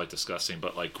gross like disgusting,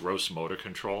 but like gross motor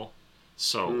control.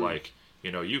 So Mm. like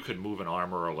you could move an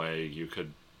arm or a leg, you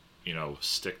could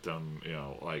stick them,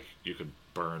 like you could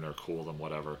burn or cool them,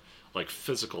 whatever, like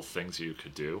physical things you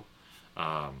could do.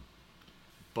 Um,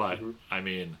 but Hmm. I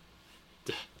mean,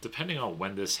 depending on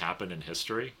when this happened in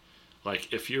history,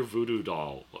 like if your voodoo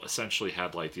doll essentially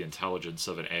had like the intelligence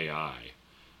of an AI,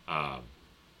 um,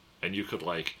 and you could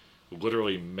like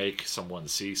literally make someone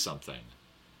see something,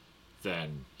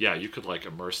 then yeah, you could like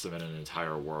immerse them in an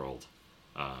entire world.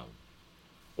 Um,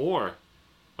 or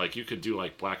like you could do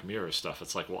like Black Mirror stuff.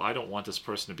 It's like, well, I don't want this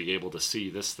person to be able to see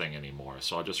this thing anymore,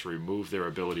 so I'll just remove their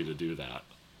ability to do that.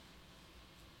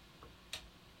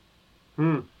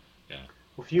 Hmm. Yeah.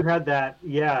 If you had that,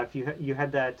 yeah, if you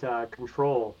had that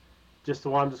control, just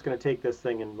well, I'm just going to take this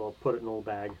thing and we'll put it in a little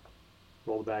bag,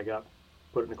 roll the bag up,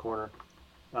 put it in a corner.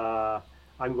 Uh,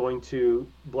 I'm going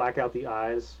to black out the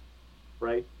eyes,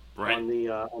 right, Right.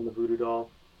 on the voodoo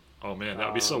doll. Oh man, that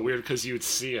would be so Um, weird because you'd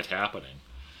see it happening.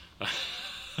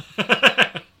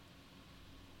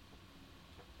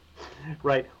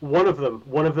 right, one of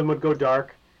them would go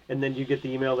dark, and then you get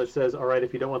the email that says, "All right,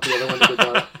 if you don't want the other one to go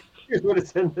dark, here's where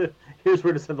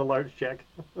to send the large check."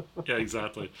 Yeah,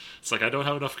 exactly. It's like I don't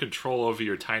have enough control over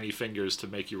your tiny fingers to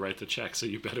make you write the check, so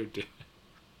you better do.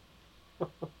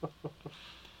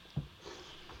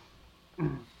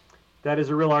 That is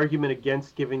a real argument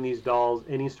against giving these dolls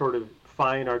any sort of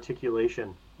fine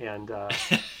articulation and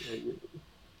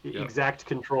Yep. exact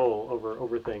control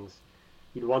over things.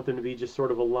 You'd want them to be just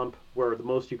sort of a lump where the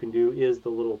most you can do is the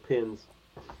little pins.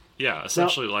 Yeah,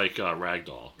 Now, essentially like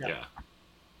ragdoll. yeah. Yeah.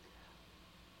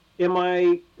 Am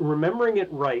I remembering it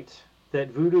right that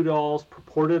voodoo dolls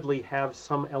purportedly have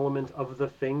some element of the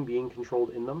thing being controlled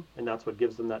in them, and that's what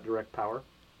gives them that direct power?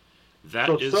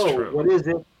 So That if is so, true.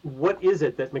 what is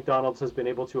it that McDonald's has been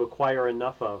able to acquire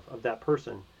enough of that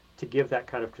person to give that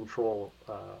kind of control?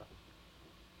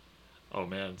 Oh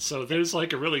man. So there's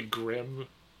like a really grim,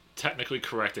 technically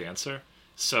correct answer.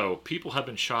 So people have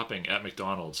been shopping at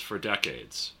McDonald's for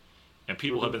decades, and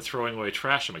people have Mhm. been throwing away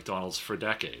trash at McDonald's for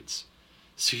decades.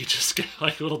 So you just get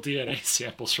like little DNA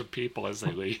samples from people as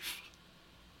they leave.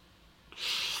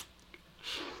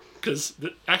 Because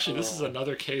actually, this is Uh,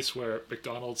 another case where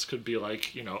McDonald's could be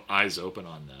like, eyes open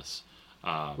on this.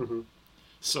 Um, mhm.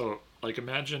 so, like,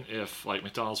 imagine if like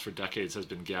McDonald's for decades has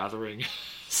been gathering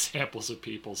samples of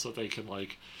people so they can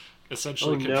like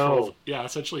Oh essentially no!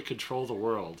 essentially control the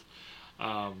world.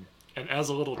 And as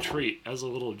a little treat, as a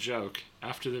little joke,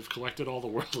 after they've collected all the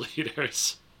world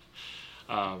leaders,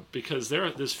 because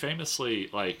there's famously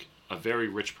like a very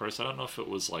rich person. I don't know if it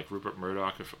was like Rupert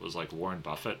Murdoch, if it was like Warren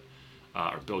Buffett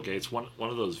or Bill Gates, one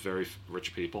of those very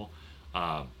rich people.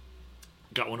 Um,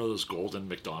 Got one of those golden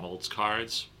McDonald's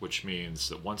cards, which means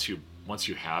that once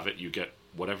you have it, you get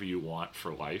whatever you want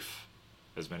for life,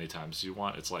 as many times as you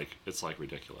want. It's like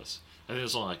ridiculous. I think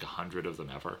there's only like 100 of them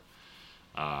ever.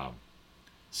 Um,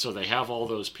 so they have all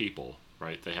those people,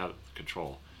 right? They have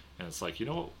control, and it's like, you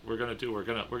know what we're gonna do? We're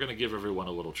gonna give everyone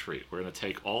a little treat. We're gonna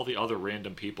take all the other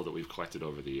random people that we've collected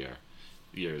over the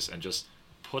years and just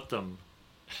put them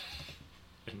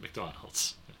in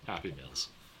McDonald's Happy Meals.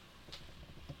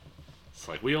 It's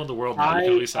like we own the world now. You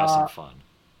can at I least have some fun.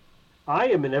 I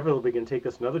am inevitably going to take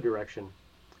this another direction.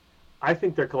 I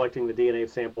think they're collecting the DNA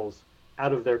samples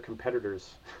out of their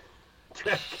competitors'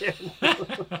 trash can.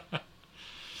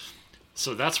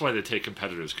 So that's why they take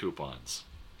competitors' coupons.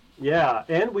 Yeah,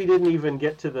 and we didn't even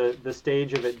get to the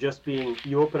stage of it just being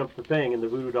you open up the thing and the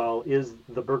voodoo doll is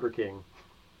the Burger King.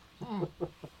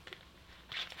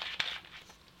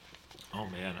 Oh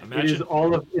man, It is imagine.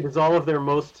 all of their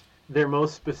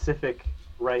most specific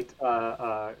right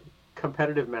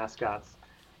competitive mascots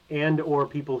and or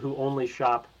people who only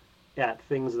shop at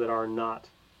things that are not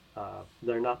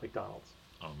they're not McDonald's.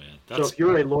 Oh man, So that's if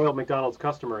you're a loyal McDonald's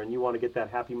customer and you want to get that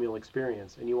Happy Meal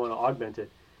experience and you want to augment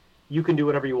it, you can do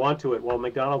whatever you want to it. While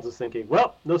McDonald's is thinking,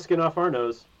 well, no skin off our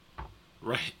nose.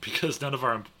 right because none of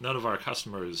our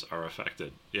customers are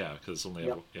affected. Yeah, because only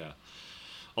Yep. yeah.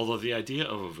 Although the idea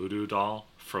of a voodoo doll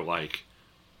for like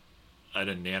an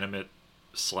inanimate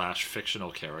slash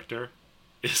fictional character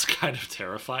is kind of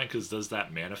terrifying because does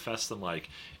that manifest them? Like,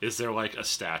 is there like a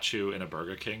statue in a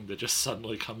Burger King that just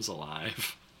suddenly comes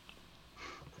alive?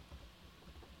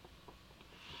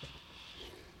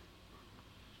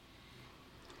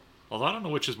 Although I don't know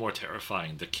which is more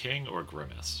terrifying, the King or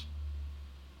Grimace.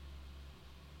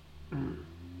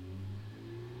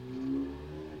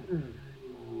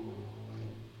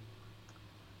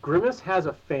 Grimace has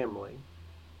a family.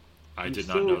 I You've did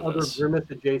not seen know other this. Grimace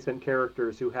adjacent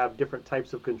characters who have different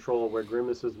types of control, where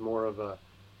Grimace is more of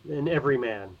an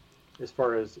everyman as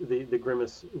far as the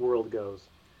Grimace world goes.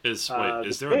 Is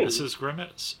The there a King, Mrs.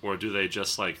 Grimace, or do they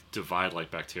just like divide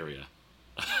like bacteria?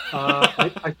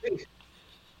 I think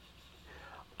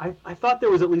I thought there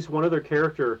was at least one other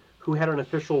character who had an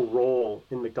official role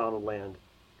in McDonald Land,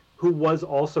 who was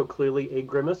also clearly a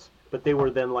Grimace, but they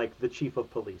were then like the chief of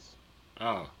police.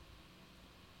 Oh,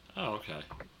 oh, okay.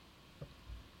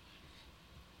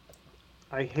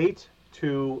 I hate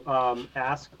to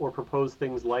ask or propose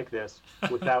things like this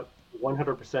without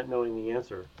 100% knowing the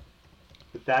answer.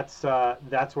 But that's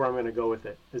where I'm going to go with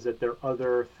it. Is that there are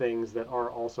other things that are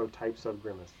also types of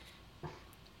Grimace?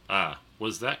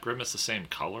 Was that Grimace the same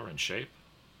color and shape?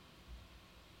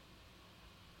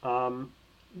 Um,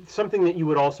 something that you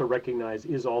would also recognize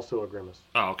is also a grimace.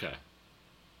 Oh, okay.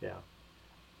 Yeah.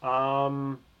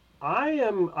 Um,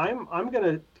 I'm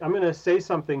gonna say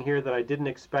something here that I didn't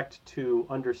expect to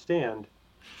understand.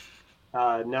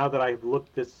 Now that I've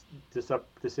looked this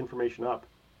information up,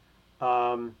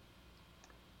 um,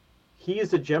 he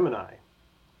is a Gemini,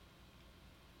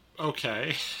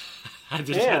 Okay. I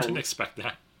didn't and expect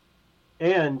that.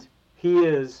 and he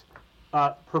is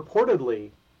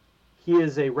purportedly he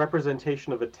is a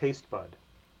representation of a taste bud.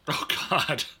 Oh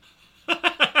God.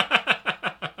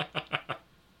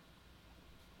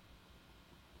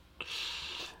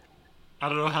 I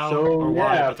don't know how So or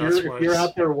why, yeah, but that's if you're worse.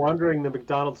 out there wandering the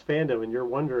McDonald's fandom and you're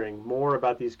wondering more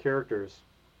about these characters,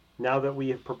 now that we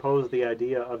have proposed the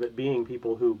idea of it being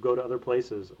people who go to other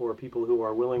places or people who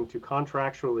are willing to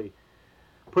contractually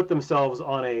put themselves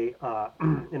on a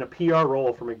in a PR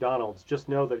role for McDonald's, just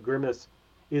know that Grimace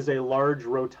is a large,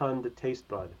 rotund taste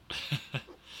bud.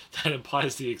 That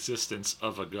implies the existence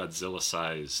of a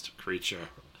Godzilla-sized creature.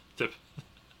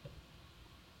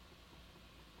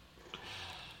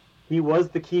 He was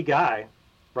the key guy,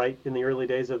 right, in the early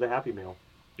days of the Happy Meal.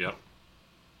 Yep.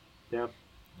 Yeah.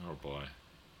 Oh boy.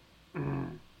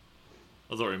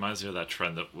 Although it reminds me of that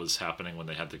trend that was happening when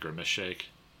they had the Grimace Shake,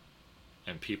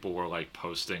 and people were like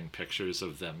posting pictures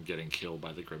of them getting killed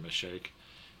by the Grimace Shake,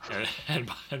 and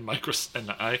Microsoft,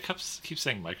 and I keep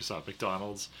saying Microsoft,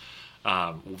 McDonald's,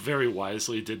 very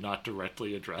wisely did not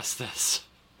directly address this,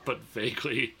 but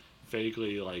vaguely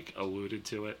like alluded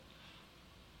to it.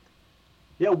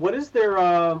 Yeah, what is their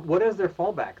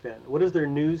fallback then? What is their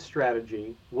news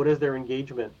strategy? What is their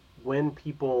engagement when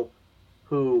people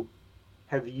who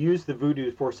have used the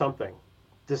voodoo for something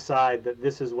decide that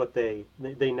this is what they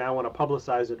now want to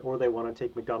publicize it or they want to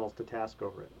take McDonald's to task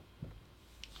over it?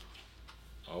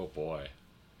 Oh boy.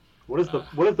 What is the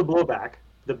blowback?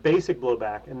 The basic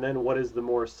blowback, and then what is the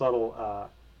more subtle?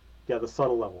 The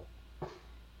subtle level.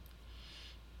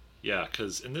 Yeah,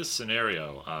 because in this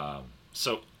scenario,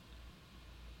 so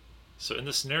in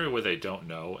the scenario where they don't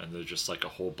know and they're just like a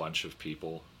whole bunch of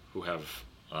people who have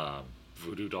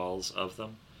voodoo dolls of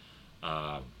them,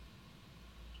 um,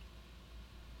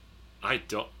 I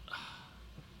don't.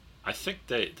 I think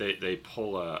they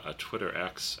pull a Twitter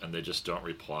X and they just don't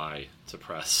reply to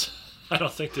press. I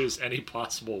don't think there's any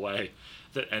possible way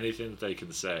that anything that they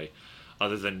can say,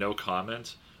 other than no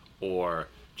comment or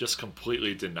just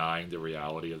completely denying the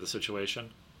reality of the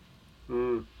situation.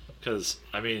 Mm, Because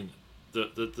I mean,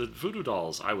 the voodoo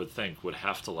dolls I would think would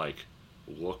have to like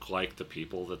look like the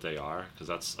people that they are, because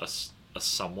that's a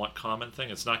somewhat common thing.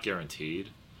 It's not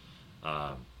guaranteed.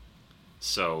 Um,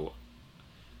 so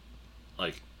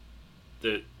like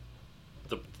the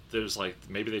the there's like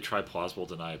maybe they try plausible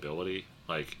deniability.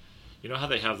 Like, you know how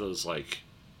they have those like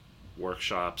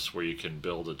workshops where you can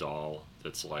build a doll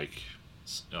that's like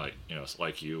it's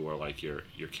like you, or like your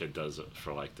kid does it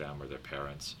for like them or their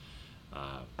parents.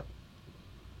 Um,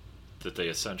 that they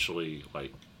essentially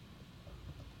like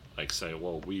say,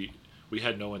 well, we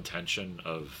had no intention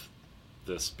of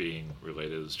this being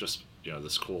related. It was just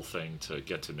this cool thing to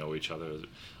get to know each other,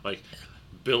 like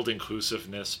build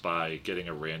inclusiveness by getting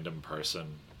a random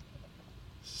person,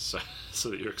 so so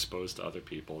that you're exposed to other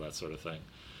people, that sort of thing.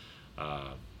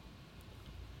 Um,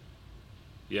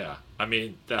 yeah, I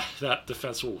mean that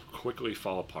defense will quickly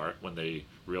fall apart when they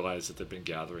realize that they've been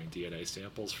gathering DNA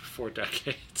samples for 4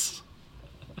 decades.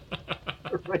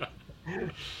 right.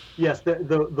 Yes,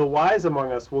 the wise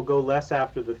among us will go less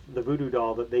after the voodoo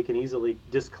doll that they can easily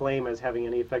disclaim as having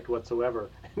any effect whatsoever,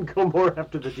 and go more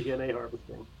after the DNA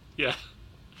harvesting. Yeah.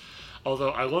 Although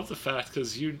I love the fact,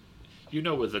 because you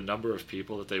know with the number of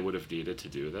people that they would have needed to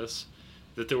do this,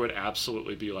 that there would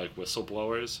absolutely be like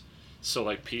whistleblowers. So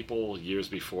like people years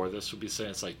before this would be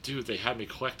saying, it's like, dude, they had me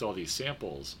collect all these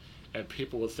samples, and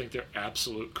people would think they're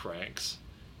absolute cranks.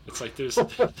 It's like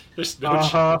there's no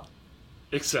Uh-huh.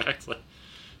 exactly.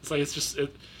 It's like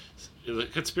the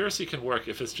conspiracy can work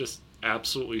if it's just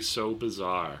absolutely so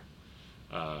bizarre,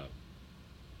 uh,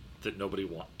 that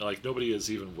nobody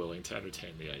is even willing to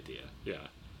entertain the idea. Yeah.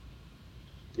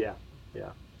 Yeah,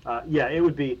 yeah, yeah. It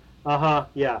would be.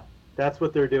 Yeah, that's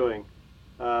what they're doing.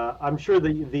 I'm sure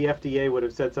the FDA would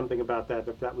have said something about that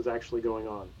if that was actually going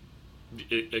on.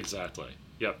 Exactly.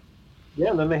 Yep. Yeah,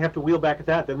 and then they have to wheel back at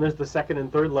that. Then there's the second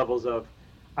and third levels of,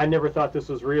 I never thought this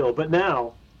was real, but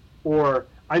now, or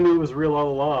I knew it was real all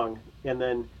along, and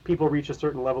then people reach a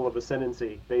certain level of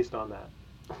ascendancy based on that.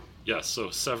 Yes. So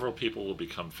several people will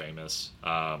become famous.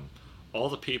 All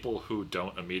the people who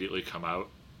don't immediately come out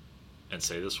and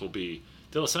say this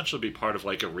they'll essentially be part of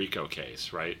like a RICO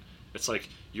case, right? It's like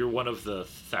you're one of the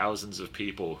thousands of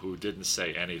people who didn't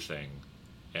say anything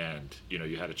and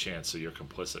you had a chance, so you're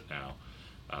complicit now.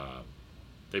 Um,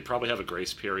 they probably have a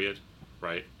grace period,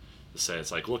 right? To say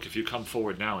it's like, look, if you come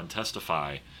forward now and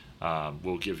testify,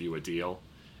 we'll give you a deal.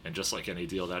 And just like any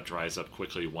deal, that dries up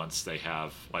quickly once they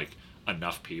have like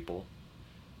enough people.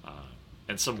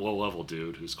 And some low-level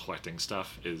dude who's collecting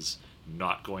stuff is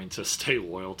not going to stay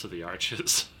loyal to the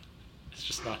Arches. It's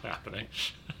just not happening.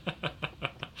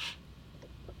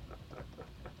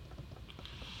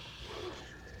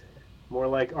 More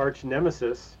like arch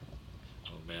nemesis.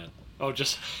 Oh man. Oh,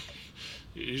 just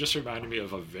you just reminded me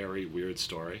of a very weird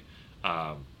story.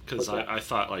 Because I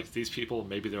thought like these people,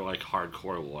 maybe they're like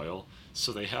hardcore loyal,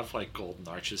 so they have like golden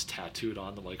arches tattooed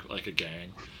on them like a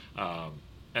gang.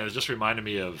 And it just reminded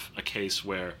me of a case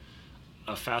where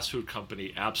a fast food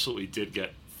company absolutely did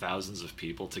get thousands of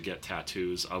people to get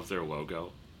tattoos of their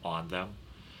logo on them.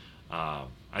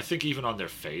 I think even on their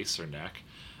face or neck.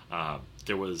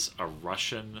 There was a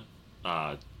Russian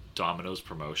Domino's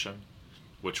promotion,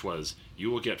 which was you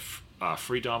will get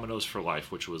free Domino's for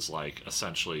life, which was like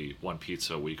essentially one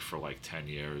pizza a week for like 10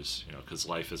 years, because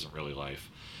life isn't really life.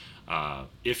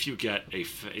 If you get a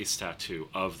face tattoo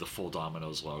of the full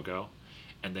Domino's logo,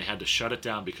 and they had to shut it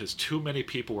down because too many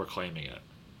people were claiming it.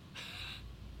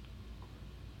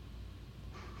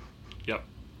 Yep.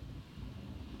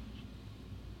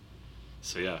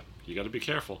 So yeah, you got to be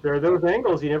careful. There are those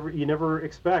angles you never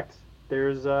expect.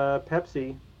 There's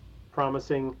Pepsi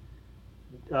promising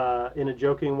in a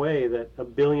joking way that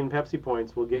 1 billion Pepsi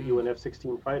points will get you an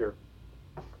F-16 fighter.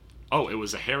 Oh, it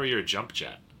was a Harrier jump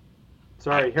jet.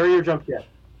 Sorry, Harrier jump jet.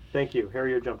 Thank you,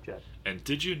 Harrier jump jet. And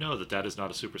did you know that that is not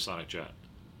a supersonic jet?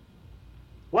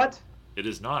 What? It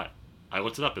is not. I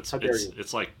looked it up.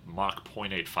 It's like Mach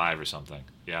 0.85 or something.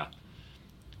 Yeah.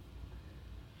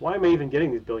 Why am I even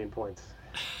getting these billion points?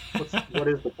 What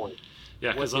is the point?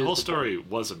 Yeah, because the whole story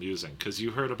was amusing. Because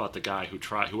you heard about the guy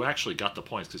who actually got the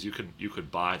points because you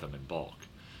could buy them in bulk.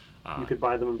 You could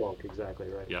buy them in bulk, exactly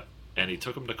right. Yep. And he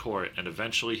took them to court, and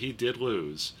eventually he did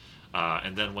lose.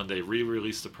 And then when they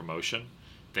re-released the promotion,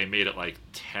 they made it like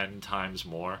 10 times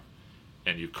more,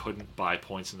 and you couldn't buy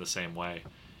points in the same way.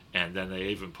 And then they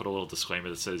even put a little disclaimer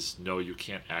that says, "No, you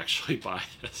can't actually buy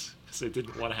this," because they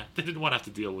didn't want to have to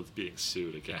deal with being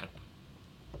sued again.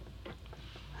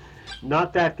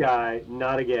 Not that guy,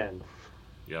 not again.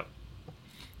 Yep.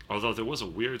 Although there was a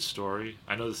weird story.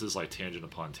 I know this is like tangent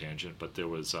upon tangent, but there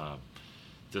was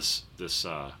this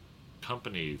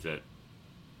company that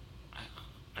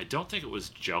I don't think it was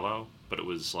Jell-O, but it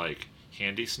was like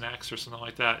Handy Snacks or something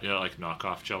like that. Like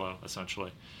knockoff Jell-O,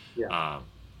 essentially. Yeah.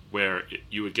 Where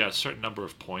you would get a certain number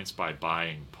of points by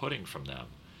buying pudding from them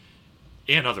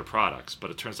and other products,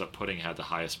 but it turns out pudding had the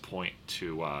highest point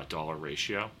to dollar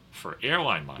ratio for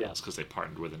airline miles because they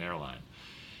partnered with an airline.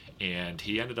 And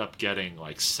he ended up getting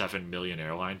like 7 million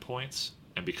airline points,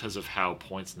 and because of how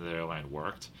points in the airline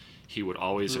worked, he would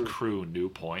always accrue new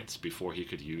points before he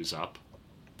could use up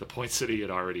the points that he had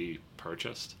already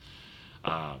purchased.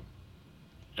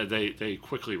 And they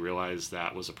quickly realized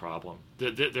that was a problem.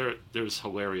 There's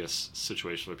hilarious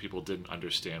situations where people didn't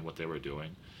understand what they were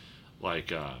doing,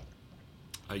 like a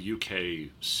UK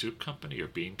soup company or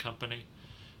bean company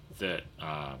that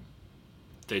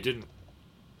they didn't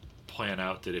plan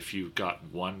out that if you got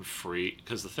one free,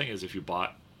 because the thing is, if you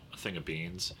bought a thing of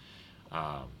beans,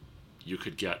 you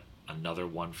could get another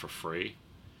one for free,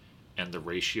 and the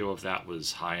ratio of that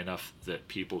was high enough that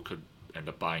people could end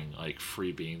up buying like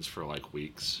free beans for like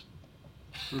weeks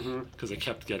because they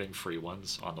kept getting free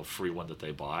ones on the free one that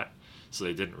they bought, so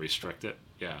they didn't restrict it.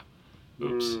 Yeah.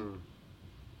 Oops.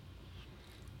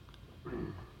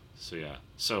 So yeah.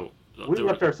 So we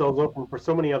left ourselves open for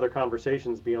so many other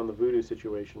conversations beyond the voodoo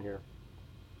situation here.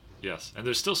 Yes, and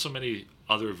there's still so many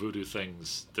other voodoo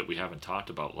things that we haven't talked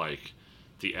about, like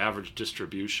the average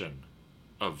distribution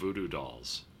of voodoo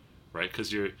dolls, right?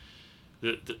 Because you're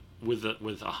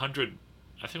with 100,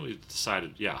 I think we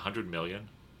decided 100 million,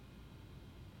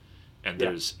 and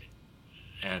there's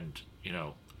and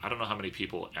I don't know how many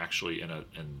people actually in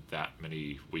that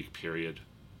many week period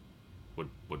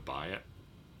would buy it.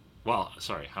 Well,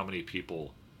 sorry, how many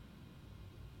people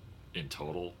in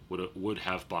total would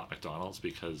have bought McDonald's,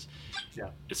 because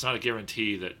it's not a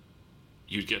guarantee that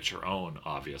you'd get your own,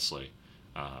 obviously.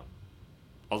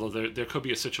 Although there could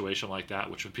be a situation like that,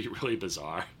 which would be really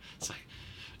bizarre. It's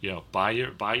like, buy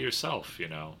yourself,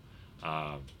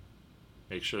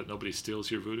 make sure that nobody steals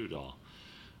your voodoo doll.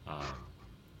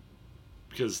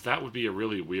 Because that would be a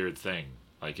really weird thing.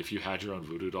 Like if you had your own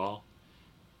voodoo doll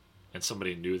and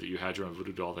somebody knew that you had your own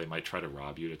voodoo doll, they might try to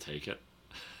rob you to take it.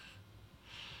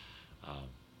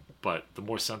 But the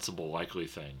more sensible, likely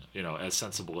thing, as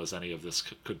sensible as any of this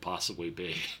could possibly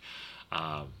be,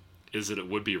 um, is that it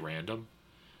would be random.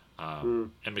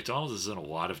 And McDonald's is in a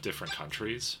lot of different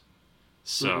countries,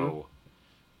 Mm-hmm. so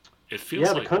it feels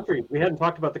Yeah, the like countries. We hadn't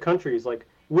talked about the countries. Like,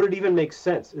 would it even make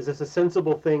sense? Is this a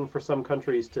sensible thing for some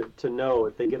countries to know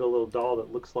if they get a little doll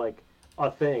that looks like a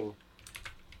thing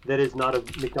that is not a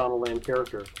McDonald Land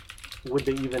character? Would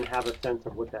they even have a sense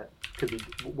of what that could be,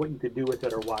 what you could do with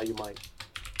it, or why you might?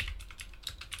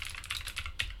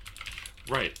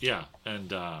 right, yeah,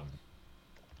 and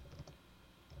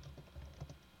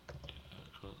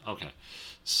okay,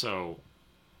 so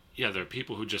yeah, there are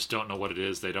people who just don't know what it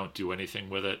is. They don't do anything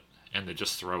with it, and they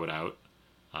just throw it out,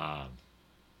 um,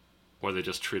 or they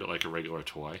just treat it like a regular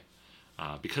toy.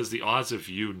 Because the odds of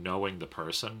you knowing the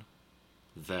person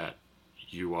that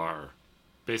you are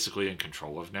basically in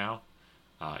control of now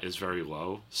is very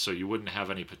low. So you wouldn't have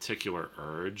any particular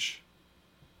urge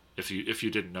if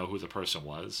you didn't know who the person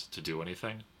was to do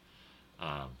anything.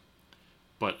 Um,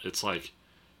 but it's like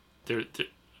there,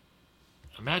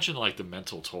 imagine like the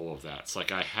mental toll of that. It's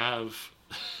like I have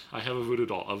a voodoo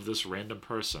doll of this random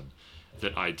person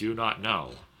that I do not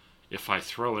know. If I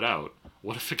throw it out,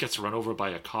 what if it gets run over by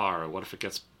a car? Or what if it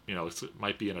gets, it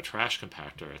might be in a trash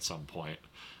compactor at some point?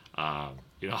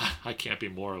 I can't be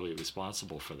morally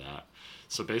responsible for that.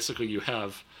 So basically, you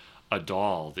have a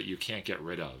doll that you can't get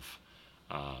rid of.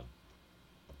 Um,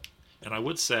 and I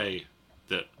would say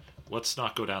that let's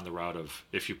not go down the route of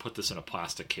if you put this in a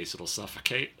plastic case, it'll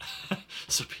suffocate.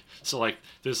 so, so like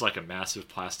there's like a massive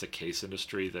plastic case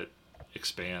industry that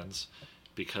expands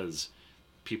because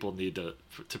people need to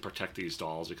protect these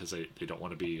dolls because they don't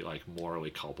want to be like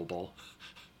morally culpable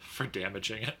for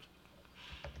damaging it.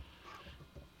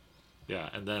 Yeah,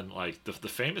 and then like the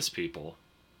famous people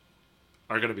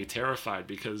are going to be terrified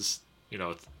because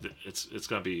it's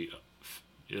going to be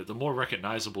the more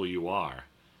recognizable you are,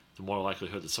 the more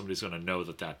likelihood that somebody's going to know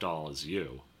that that doll is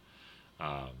you.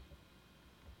 Um,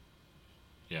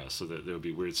 yeah, so that there would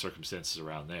be weird circumstances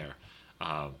around there.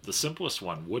 The simplest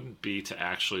one wouldn't be to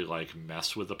actually like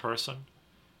mess with the person,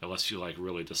 unless you like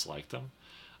really dislike them.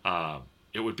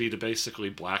 It would be to basically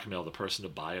blackmail the person to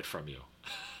buy it from you,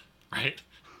 right?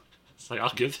 It's like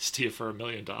I'll give this to you for $1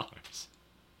 million.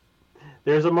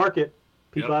 There's a market.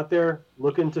 People Yep, out there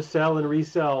looking to sell and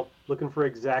resell, looking for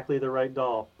exactly the right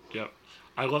doll. yep.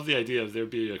 I love the idea of there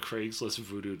being a Craigslist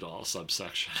voodoo doll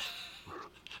subsection.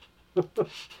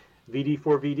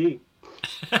 VD4 VD.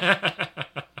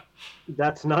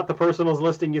 That's not the personal's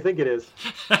listing you think it is.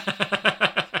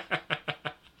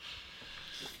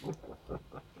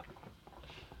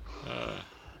 uh,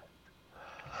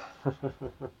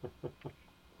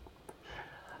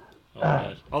 oh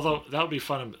man. Although that would be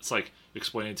fun. It's like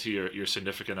explaining to your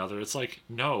significant other. It's like,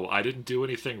 no, I didn't do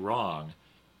anything wrong.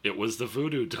 It was the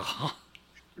voodoo doll.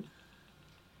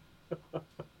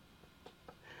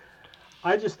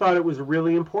 I just thought it was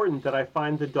really important that I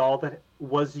find the doll that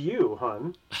was you,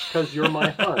 hun, because you're my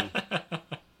hun.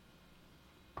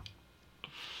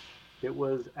 It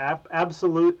was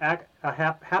absolute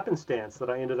happenstance that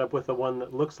I ended up with the one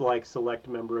that looks like select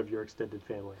member of your extended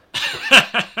family.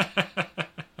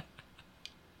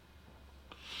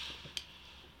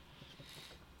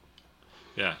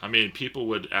 Yeah, I mean, people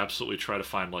would absolutely try to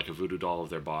find like a voodoo doll of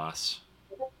their boss.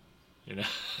 You know.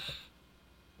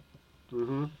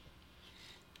 Hmm.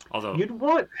 Although, You'd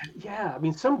want, yeah. I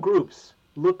mean, some groups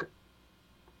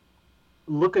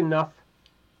look enough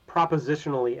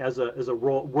propositionally as a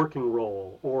role, working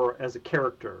role, or as a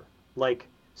character, like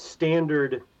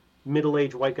standard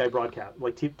middle-aged white guy broadcast,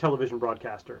 like television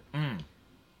broadcaster. mm,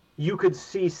 You could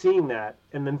seeing that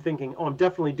and then thinking, "Oh, I'm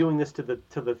definitely doing this to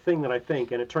the thing that I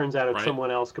think," and it turns out it's right? someone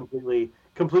else completely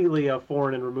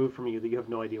foreign and removed from you that you have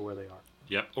no idea where they are,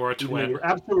 Yep. Or a even though twin. you're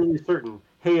absolutely certain,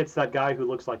 hey, it's that guy who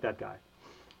looks like that guy.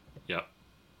 Yep.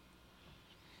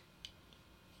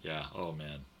 Yeah. Oh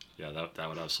man. Yeah, that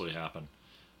would absolutely happen.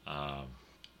 Um,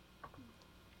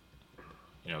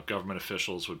 government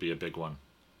officials would be a big one.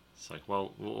 It's like,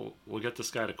 well, we'll get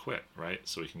this guy to quit, right?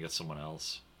 So we can get someone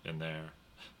else in there.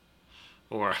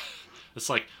 Or it's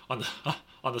like on the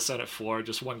on the Senate floor,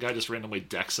 just one guy just randomly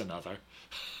decks another.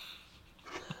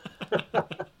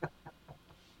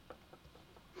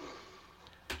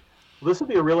 This will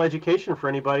be a real education for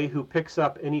anybody who picks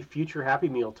up any future Happy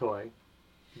Meal toy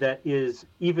that is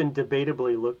even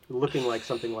debatably looking like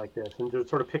something like this, and just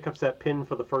sort of pick up that pin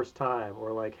for the first time,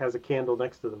 or like has a candle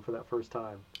next to them for that first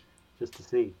time, just to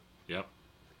see. Yep.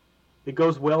 It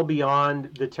goes well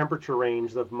beyond the temperature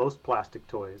range of most plastic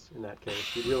toys. In that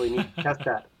case, you really need to test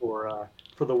that for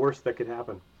the worst that could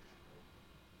happen.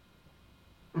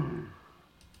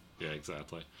 Yeah.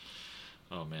 exactly.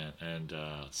 Oh man, and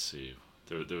let's see.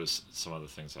 There was some other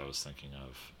things I was thinking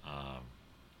of.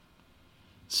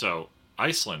 So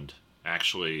Iceland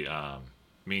actually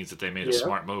means that they made a Yeah.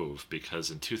 smart move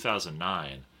because in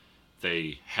 2009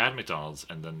 they had McDonald's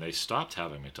and then they stopped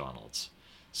having McDonald's.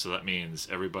 So that means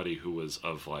everybody who was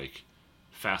of like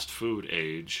fast food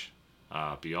age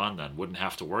beyond then wouldn't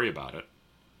have to worry about it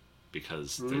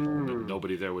because Mm.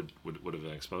 nobody there would have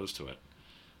been exposed to it,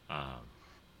 um,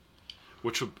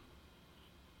 which would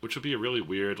be a really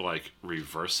weird like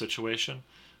reverse situation.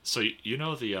 So you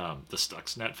know the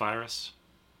Stuxnet virus.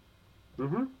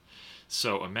 Mm-hmm.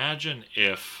 So imagine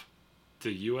if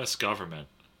the U.S. government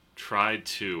tried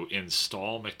to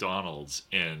install McDonald's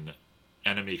in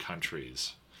enemy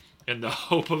countries in the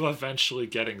hope of eventually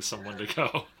getting someone to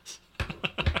go.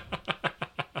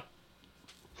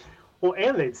 Well,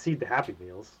 and they'd seed the Happy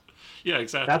Meals. Yeah,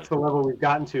 exactly. That's the level we've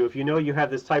gotten to. If you know you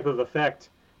have this type of effect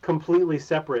completely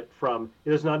separate from,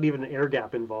 there's not even an air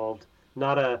gap involved,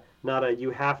 not a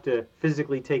you have to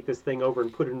physically take this thing over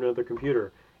and put it in another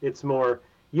computer. It's more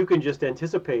you can just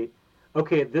anticipate,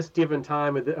 okay, at this given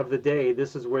time of the day,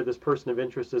 this is where this person of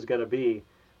interest is going to be.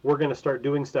 We're going to start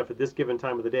doing stuff at this given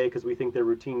time of the day because we think their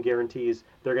routine guarantees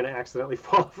they're going to accidentally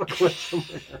fall off a cliff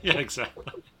somewhere. Yeah, exactly.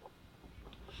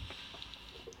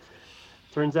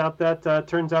 Turns out that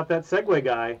Segway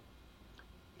guy,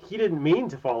 he didn't mean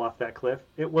to fall off that cliff.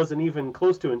 It wasn't even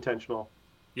close to intentional.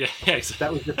 Yeah, yeah,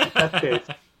 That was just the test case.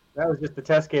 That was just the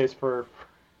test case for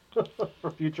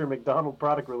for future McDonald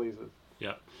product releases.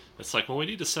 yeah. It's like, well, we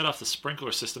need to set off the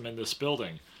sprinkler system in this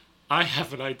building. I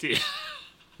have an idea.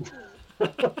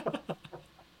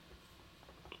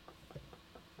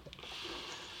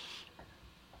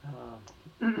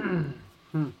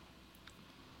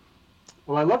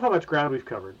 Well, I love how much ground we've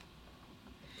covered.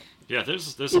 Yeah,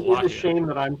 there's a It is lot a here. shame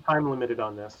that I'm time limited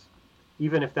on this,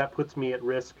 even if that puts me at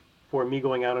risk for me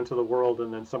going out into the world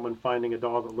and then someone finding a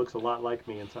doll that looks a lot like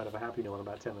me inside of a Happy Meal in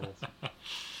about 10 minutes.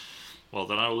 Well,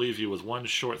 then I'll leave you with one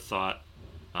short thought.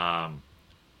 Um,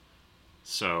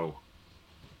 so,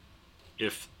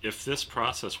 if this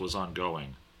process was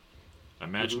ongoing,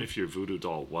 imagine Hmm. if your voodoo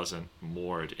doll wasn't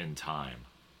moored in time.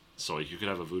 So like, you could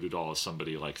have a voodoo doll of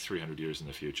somebody like 300 years in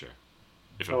the future,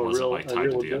 if it Oh, wasn't like a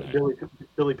tied to real DNA.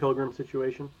 Billy Pilgrim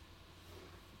situation.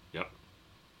 Yep.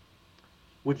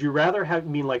 Would you rather have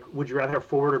would you rather have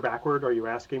forward or backward? Are you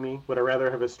asking me? Would I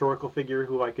rather have a historical figure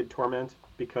who I could torment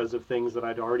because of things that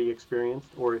I'd already experienced,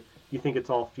 or you think it's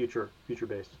all future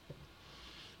based?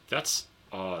 That's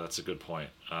a good point.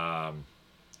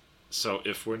 So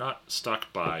if we're not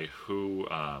stuck by who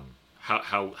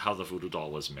how the voodoo doll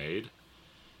was made,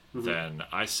 Hmm. then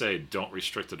I say don't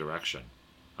restrict the direction.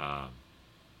 Um,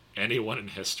 anyone in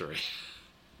history.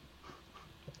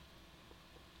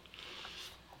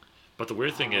 But the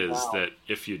weird thing Oh, is wow. that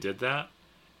if you did that,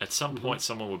 at some Hmm. point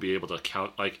someone would be able to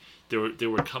count. Like there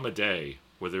would come a day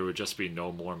where there would just be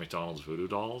no more McDonald's voodoo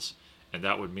dolls, and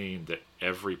that would mean that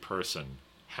every person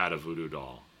had a voodoo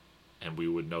doll, and we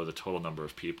would know the total number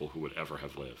of people who would ever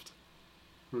have lived.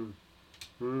 Hmm.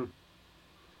 Hmm.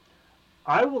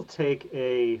 I will take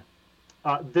a.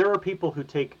 There are people who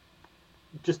take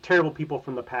just terrible people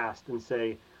from the past and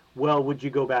say, "Well, would you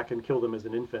go back and kill them as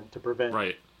an infant to prevent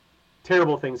Right.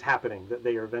 terrible things happening that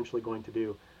they are eventually going to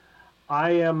do?"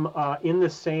 I am in the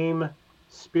same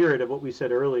spirit of what we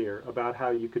said earlier about how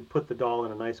you could put the doll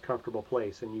in a nice, comfortable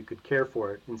place and you could care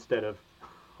for it instead of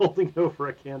holding it over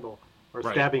a candle or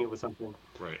Right. stabbing it with something.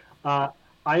 Right. Uh,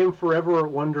 I am forever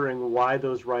wondering why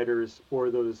those writers or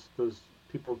those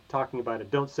people talking about it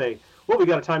don't say, "Well, we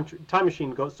got a time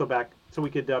machine go so back so we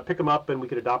could pick them up and we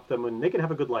could adopt them and they can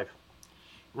have a good life."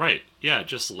 Right. Yeah.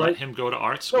 Just let Right? him go to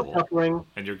art No school, suffering,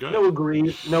 and you're good. no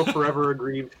aggrieved, no forever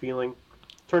aggrieved feeling.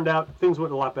 Turned out things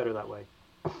went a lot better that way.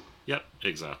 Yep.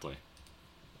 Exactly.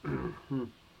 Hmm.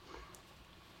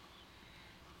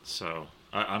 So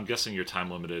I'm guessing you're time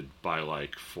limited by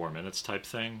like 4 minutes type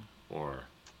thing, or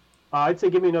I'd say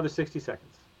give me another 60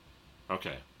 seconds.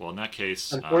 okay. Well, in that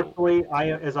case, Unfortunately,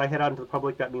 as I head out into the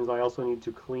public, that means I also need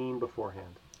to clean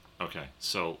beforehand. okay.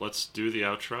 So let's do the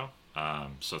outro.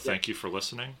 So Yep. thank you for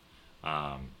listening.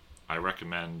 Um, I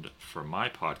recommend for my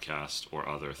podcast or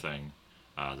other thing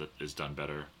that is done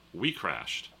better, We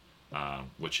Crashed,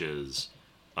 which is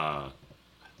a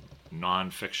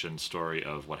non-fiction story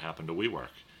of what happened to WeWork.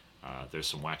 There's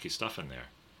some wacky stuff in there.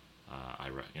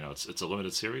 It's a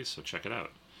limited series, so check it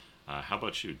out. How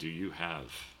about you? Do you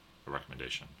have a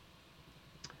recommendation?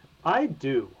 I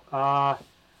do. I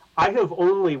have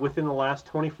only within the last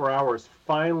 24 hours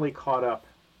finally caught up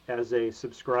as a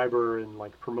subscriber and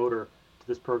like promoter to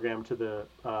this program to the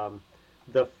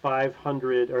the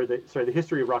 500 or the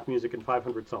history of rock music in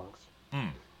 500 songs. Hmm.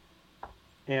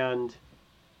 And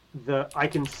I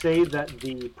can say that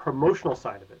the promotional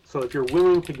side of it. So if you're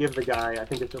willing to give the guy, I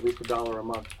think it's at least $1 a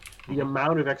month, the Mhm.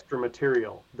 amount of extra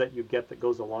material that you get that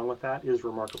goes along with that is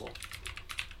remarkable.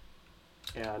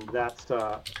 And that's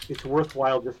it's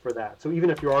worthwhile just for that. So even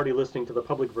if you're already listening to the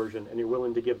public version and you're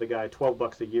willing to give the guy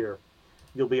 $12 a year,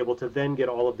 you'll be able to then get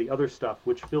all of the other stuff,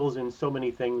 which fills in so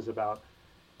many things about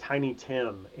Tiny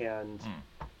Tim and Hmm.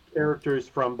 characters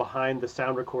from behind the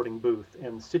sound recording booth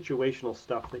and situational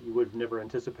stuff that you would have never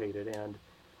anticipated, and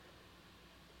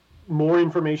more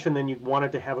information than you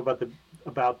wanted to have about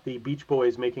the Beach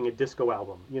Boys making a disco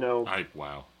album.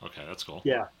 Wow. Okay, that's cool.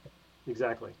 Yeah,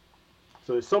 exactly.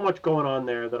 So there's so much going on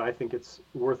there that I think it's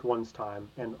worth one's time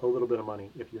and a little bit of money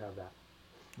if you have that.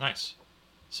 Nice.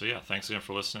 So yeah, thanks again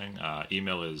for listening.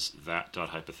 Email is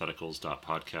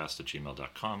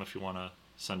that.hypotheticals.podcast@gmail.com if you want to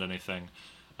send anything.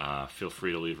 Feel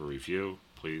free to leave a review.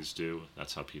 Please do.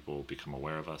 That's how people become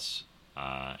aware of us.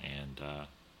 And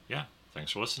yeah,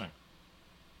 thanks for listening.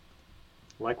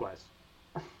 Likewise.